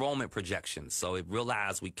its enrollment projections. So it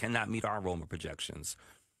realized we cannot meet our enrollment projections,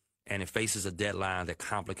 and it faces a deadline that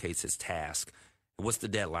complicates its task. What's the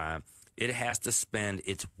deadline? It has to spend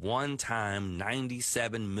its one-time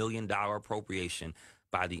 $97 million appropriation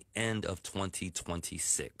by the end of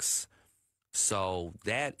 2026. So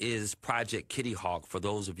that is Project Kitty Hawk, for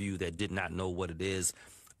those of you that did not know what it is.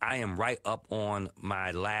 I am right up on my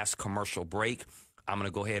last commercial break. I'm going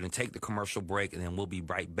to go ahead and take the commercial break, and then we'll be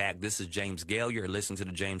right back. This is James Gailliard. Listen to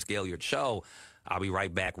the James Gailliard Show. I'll be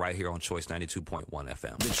right back right here on Choice 92.1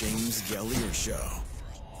 FM. The James Gailliard Show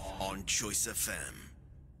on Choice FM.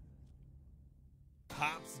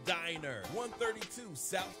 Pop's Diner, 132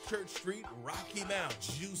 South Church Street, Rocky Mount.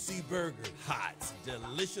 Juicy burger, hot,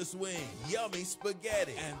 delicious wings, yummy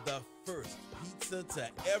spaghetti, and the first pizza to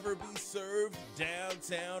ever be served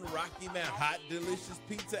downtown Rocky Mount. Hot, delicious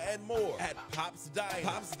pizza and more at Pop's Diner.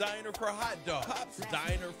 Pop's Diner for hot dogs. Pop's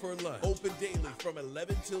Diner for lunch. Open daily from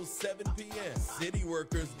 11 till 7 p.m. City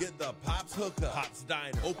workers get the Pop's hookup. Pop's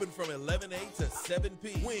Diner open from 11 a.m. to 7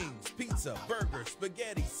 p.m. Wings, pizza, burgers,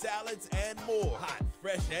 spaghetti, salads, and more. Hot,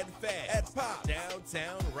 fresh, and fast at Pop's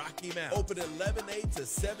downtown Rocky Mount. Open 11 a.m. to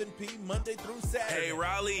 7 p.m. Monday through Saturday. Hey,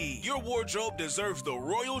 Raleigh, your wardrobe deserves the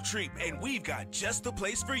royal treatment, and we've got just the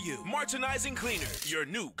place for you. Martinizing Cleaners, your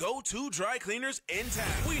new go-to dry cleaners in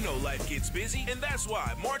town. We know life gets busy, and that's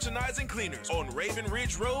why Martinizing Cleaners on Raven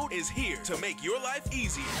Ridge Road is here to make your life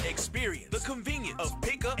easier. Experience the convenience of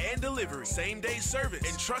pickup and delivery, same-day service,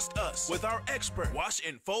 and trust us with our expert wash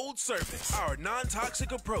and fold service. Our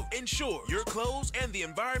non-toxic approach ensures your clothes and the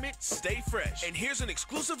environment stay fresh. And here's an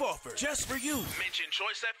exclusive offer just for you. Mention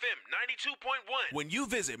Choice FM 92.1 when you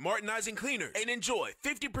visit Martinizing Cleaners and enjoy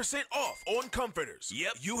 50% off on comforters.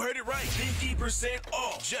 Yep, you heard it right. 50%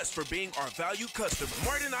 off just for being our valued customer.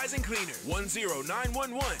 Martinizing Cleaner,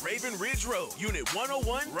 10911 Raven Ridge Road, Unit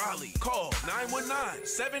 101, Raleigh. Call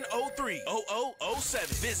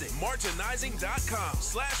 919-703-0007. Visit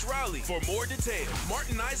martinizing.com/Raleigh for more details.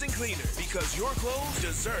 Martinizing Cleaner, because your clothes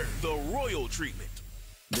deserve the royal treatment.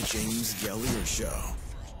 The James Gailliard Show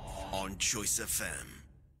on Choice FM.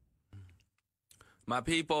 My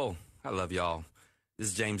people, I love y'all. This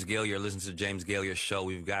is James Gailliard. Listen to the James Gailliard Show.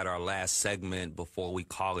 We've got our last segment before we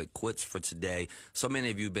call it quits for today. So many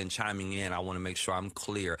of you have been chiming in. I want to make sure I'm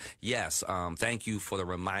clear. Yes, thank you for the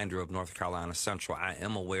reminder of North Carolina Central. I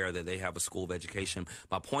am aware that they have a school of education.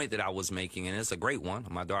 My point that I was making, and it's a great one.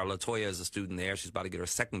 My daughter LaToya is a student there. She's about to get her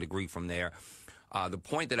second degree from there. The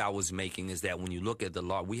point that I was making is that when you look at the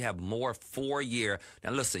law, we have more 4-year. Now,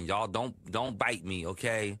 listen, y'all, don't bite me,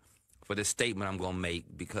 okay, for this statement I'm going to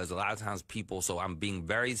make, because a lot of times people, so I'm being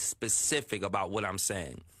very specific about what I'm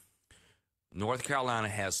saying. North Carolina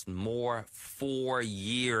has more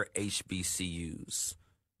 4-year HBCUs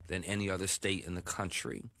than any other state in the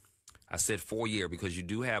country. I said 4-year because you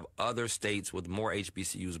do have other states with more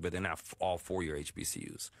HBCUs, but they're not all 4-year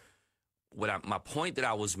HBCUs. My point that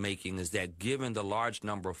I was making is that given the large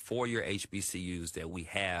number of 4-year HBCUs that we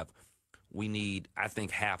have, we need, I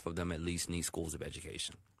think half of them at least need schools of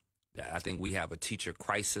education. I think we have a teacher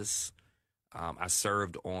crisis. I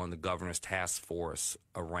served on the governor's task force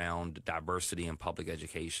around diversity in public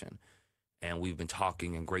education, and we've been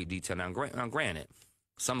talking in great detail. Now, granted,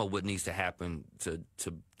 some of what needs to happen to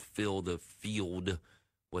fill the field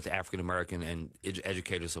with African-American and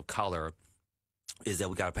educators of color is that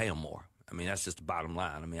we got to pay them more. I mean, that's just the bottom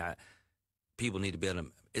line. I mean, people need to be able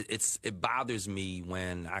to, it bothers me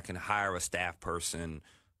when I can hire a staff person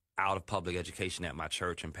out of public education at my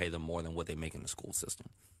church and pay them more than what they make in the school system.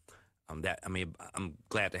 I'm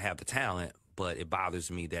glad to have the talent, but it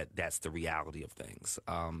bothers me that that's the reality of things.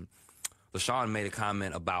 LaShawn made a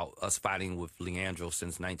comment about us fighting with Leandro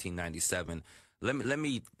since 1997. Let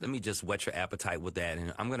me just whet your appetite with that,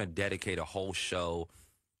 and I'm going to dedicate a whole show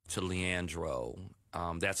to Leandro.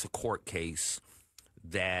 That's a court case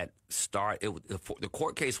that the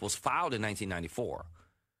court case was filed in 1994,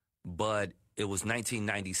 but it was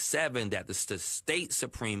 1997 that the state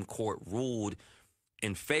Supreme Court ruled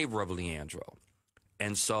in favor of Leandro.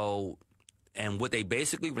 And what they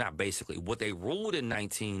what they ruled in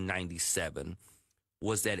 1997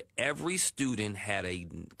 was that every student had a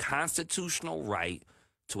constitutional right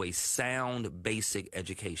to a sound basic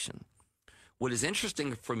education. What is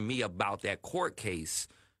interesting for me about that court case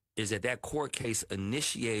is that court case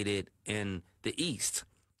initiated in the East,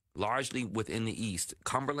 largely within the East,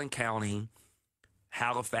 Cumberland County,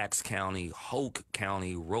 Halifax County, Hoke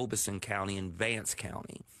County, Robeson County, and Vance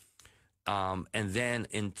County. And then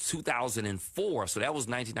in 2004, so that was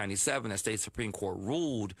 1997, the state Supreme Court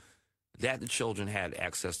ruled that the children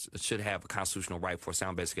should have a constitutional right for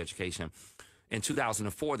sound basic education. In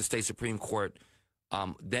 2004, the state Supreme Court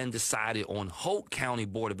then decided on Hoke County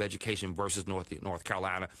Board of Education versus North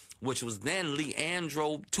Carolina, which was then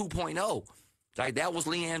Leandro 2.0. Like, that was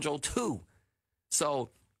Leandro 2.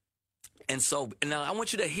 And now I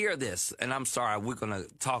want you to hear this, and I'm sorry, we're going to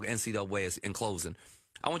talk NCAA in closing.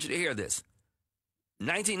 I want you to hear this.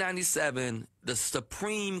 1997, the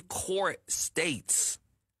Supreme Court states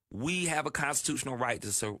we have a constitutional right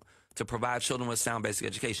to provide children with sound basic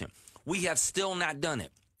education. We have still not done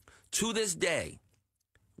it. To this day,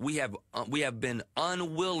 we have been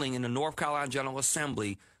unwilling in the North Carolina General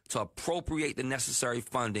Assembly to appropriate the necessary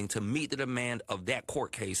funding to meet the demand of that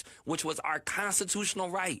court case, which was our constitutional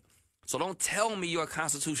right. So don't tell me you're a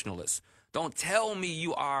constitutionalist. Don't tell me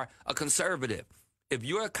you are a conservative If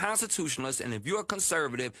you're a constitutionalist and if you're a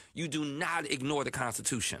conservative, you do not ignore the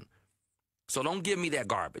Constitution. So don't give me that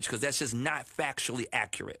garbage, because that's just not factually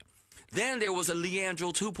accurate. Then there was a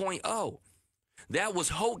Leandro 2.0. That was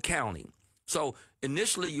Hoke County. So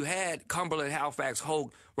initially you had Cumberland, Halifax,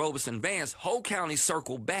 Hoke, Robeson, Vance. Hoke County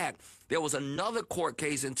circled back. There was another court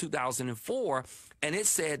case in 2004, and it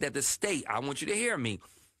said that the state, I want you to hear me,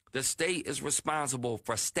 the state is responsible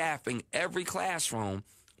for staffing every classroom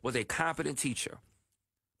with a competent teacher,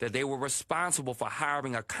 that they were responsible for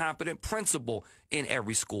hiring a competent principal in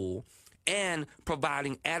every school and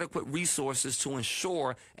providing adequate resources to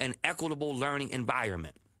ensure an equitable learning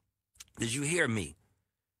environment. Did you hear me?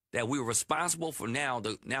 That we were responsible for now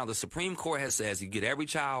the Supreme Court has says you get every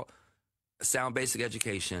child a sound basic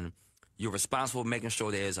education. You're responsible for making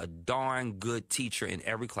sure there's a darn good teacher in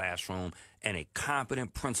every classroom and a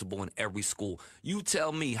competent principal in every school. You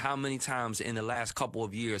tell me how many times in the last couple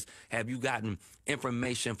of years have you gotten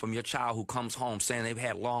information from your child who comes home saying they've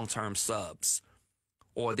had long-term subs,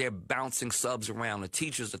 or they're bouncing subs around, the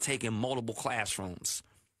teachers are taking multiple classrooms.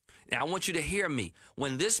 Now, I want you to hear me.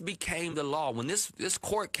 When this became the law, when this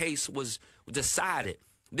court case was decided,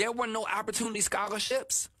 there were no opportunity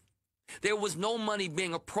scholarships. There was no money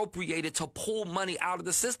being appropriated to pull money out of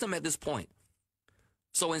the system at this point.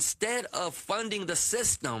 So instead of funding the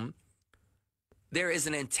system, there is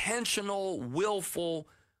an intentional, willful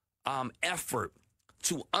effort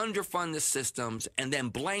to underfund the systems and then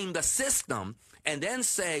blame the system and then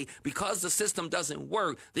say, because the system doesn't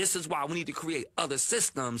work, this is why we need to create other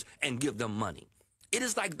systems and give them money. It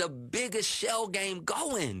is like the biggest shell game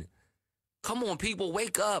going. Come on, people,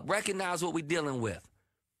 wake up, recognize what we're dealing with.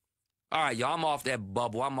 All right, y'all, I'm off that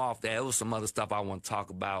bubble. I'm off that. There was some other stuff I want to talk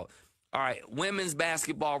about. All right, women's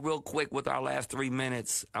basketball real quick with our last 3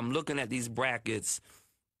 minutes. I'm looking at these brackets.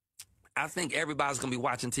 I think everybody's going to be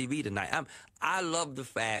watching TV tonight. I love the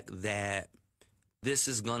fact that this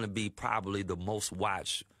is going to be probably the most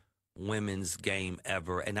watched women's game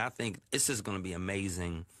ever, and I think this is going to be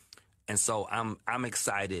amazing. And so I'm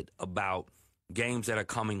excited about games that are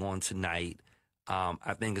coming on tonight.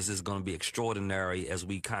 I think this is going to be extraordinary as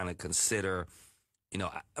we kind of consider,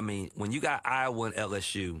 I mean, when you got Iowa and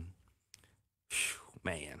LSU,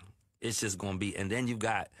 man, it's just going to be, and then you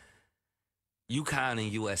got UConn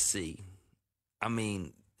and USC. I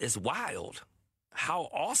mean, it's wild. How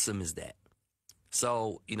awesome is that?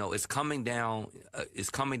 So, it's coming down,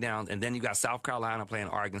 and then you got South Carolina playing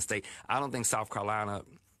Oregon State. I don't think South Carolina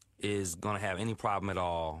is going to have any problem at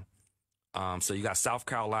all. So you got South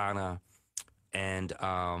Carolina, and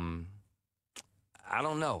I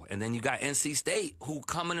don't know. And then you got NC State, who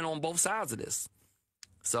coming in on both sides of this.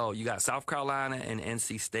 So you got South Carolina and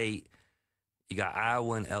NC State. You got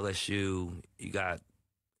Iowa and LSU. You got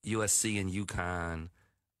USC and UConn.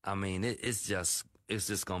 I mean, it's just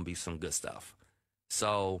going to be some good stuff.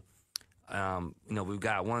 So, we've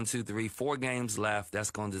got 4 games left. That's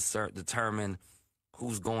going to determine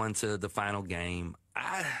who's going to the final game.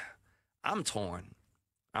 I'm torn.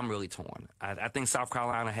 I'm really torn. I think South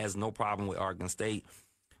Carolina has no problem with Oregon State.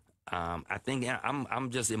 I think I'm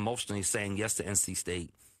just emotionally saying yes to NC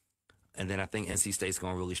State. And then I think NC State's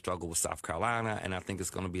going to really struggle with South Carolina. And I think it's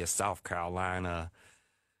going to be a South Carolina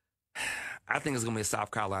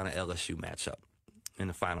LSU matchup in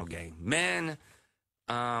the final game. Men,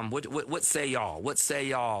 what say y'all? What say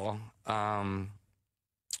y'all? And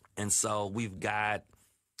so we've got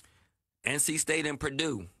NC State and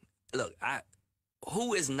Purdue. Look,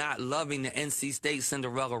 who is not loving the NC State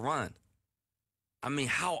Cinderella run? I mean,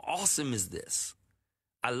 how awesome is this?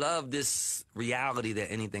 I love this reality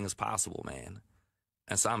that anything is possible, man.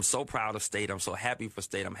 And so I'm so proud of State. I'm so happy for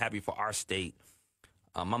State. I'm happy for our state.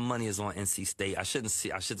 My money is on NC State. I shouldn't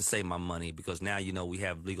say my money, because now we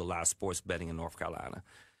have legalized sports betting in North Carolina.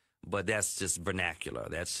 But that's just vernacular.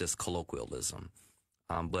 That's just colloquialism.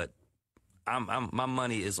 But my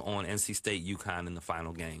money is on NC State, UConn in the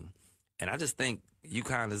final game. And I just think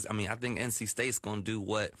I think NC State's going to do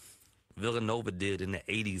what Villanova did in the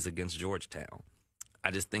 80s against Georgetown.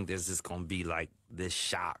 I just think there's just going to be like this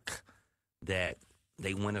shock that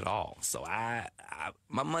they win it all. So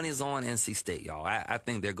my money is on NC State, y'all. I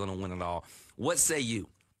think they're going to win it all. What say you?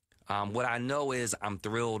 What I know is I'm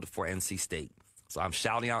thrilled for NC State. So I'm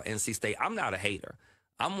shouting out NC State. I'm not a hater.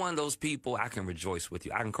 I'm one of those people, I can rejoice with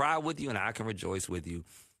you. I can cry with you and I can rejoice with you.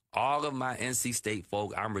 All of my NC State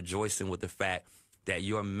folk, I'm rejoicing with the fact that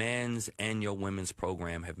your men's and your women's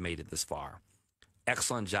program have made it this far.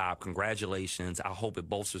 Excellent job. Congratulations. I hope it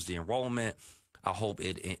bolsters the enrollment. I hope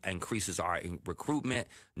it increases our recruitment,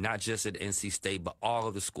 not just at NC State, but all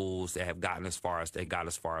of the schools that have gotten as far as they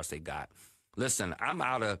got. Listen, I'm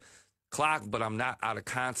out of clock, but I'm not out of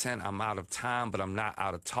content. I'm out of time, but I'm not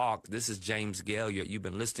out of talk. This is James Gailliard. You've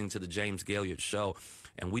been listening to the James Gailliard Show,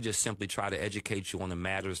 and we just simply try to educate you on the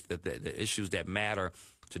matters, the issues that matter.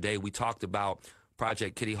 Today we talked about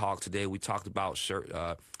Project Kitty Hawk. Today we talked about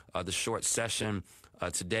the short session.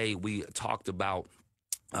 Today we talked about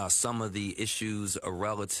some of the issues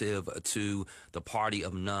relative to the party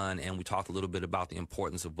of none, and we talked a little bit about the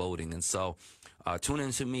importance of voting. And so tune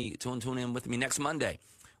in with me next Monday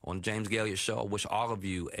on James Gailliard Show. I wish all of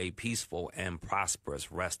you a peaceful and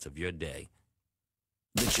prosperous rest of your day.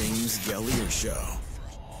 The James Gailliard Show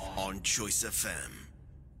on Choice FM.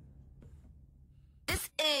 This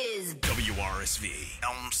is WRSV,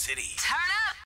 Elm City. Turn Up.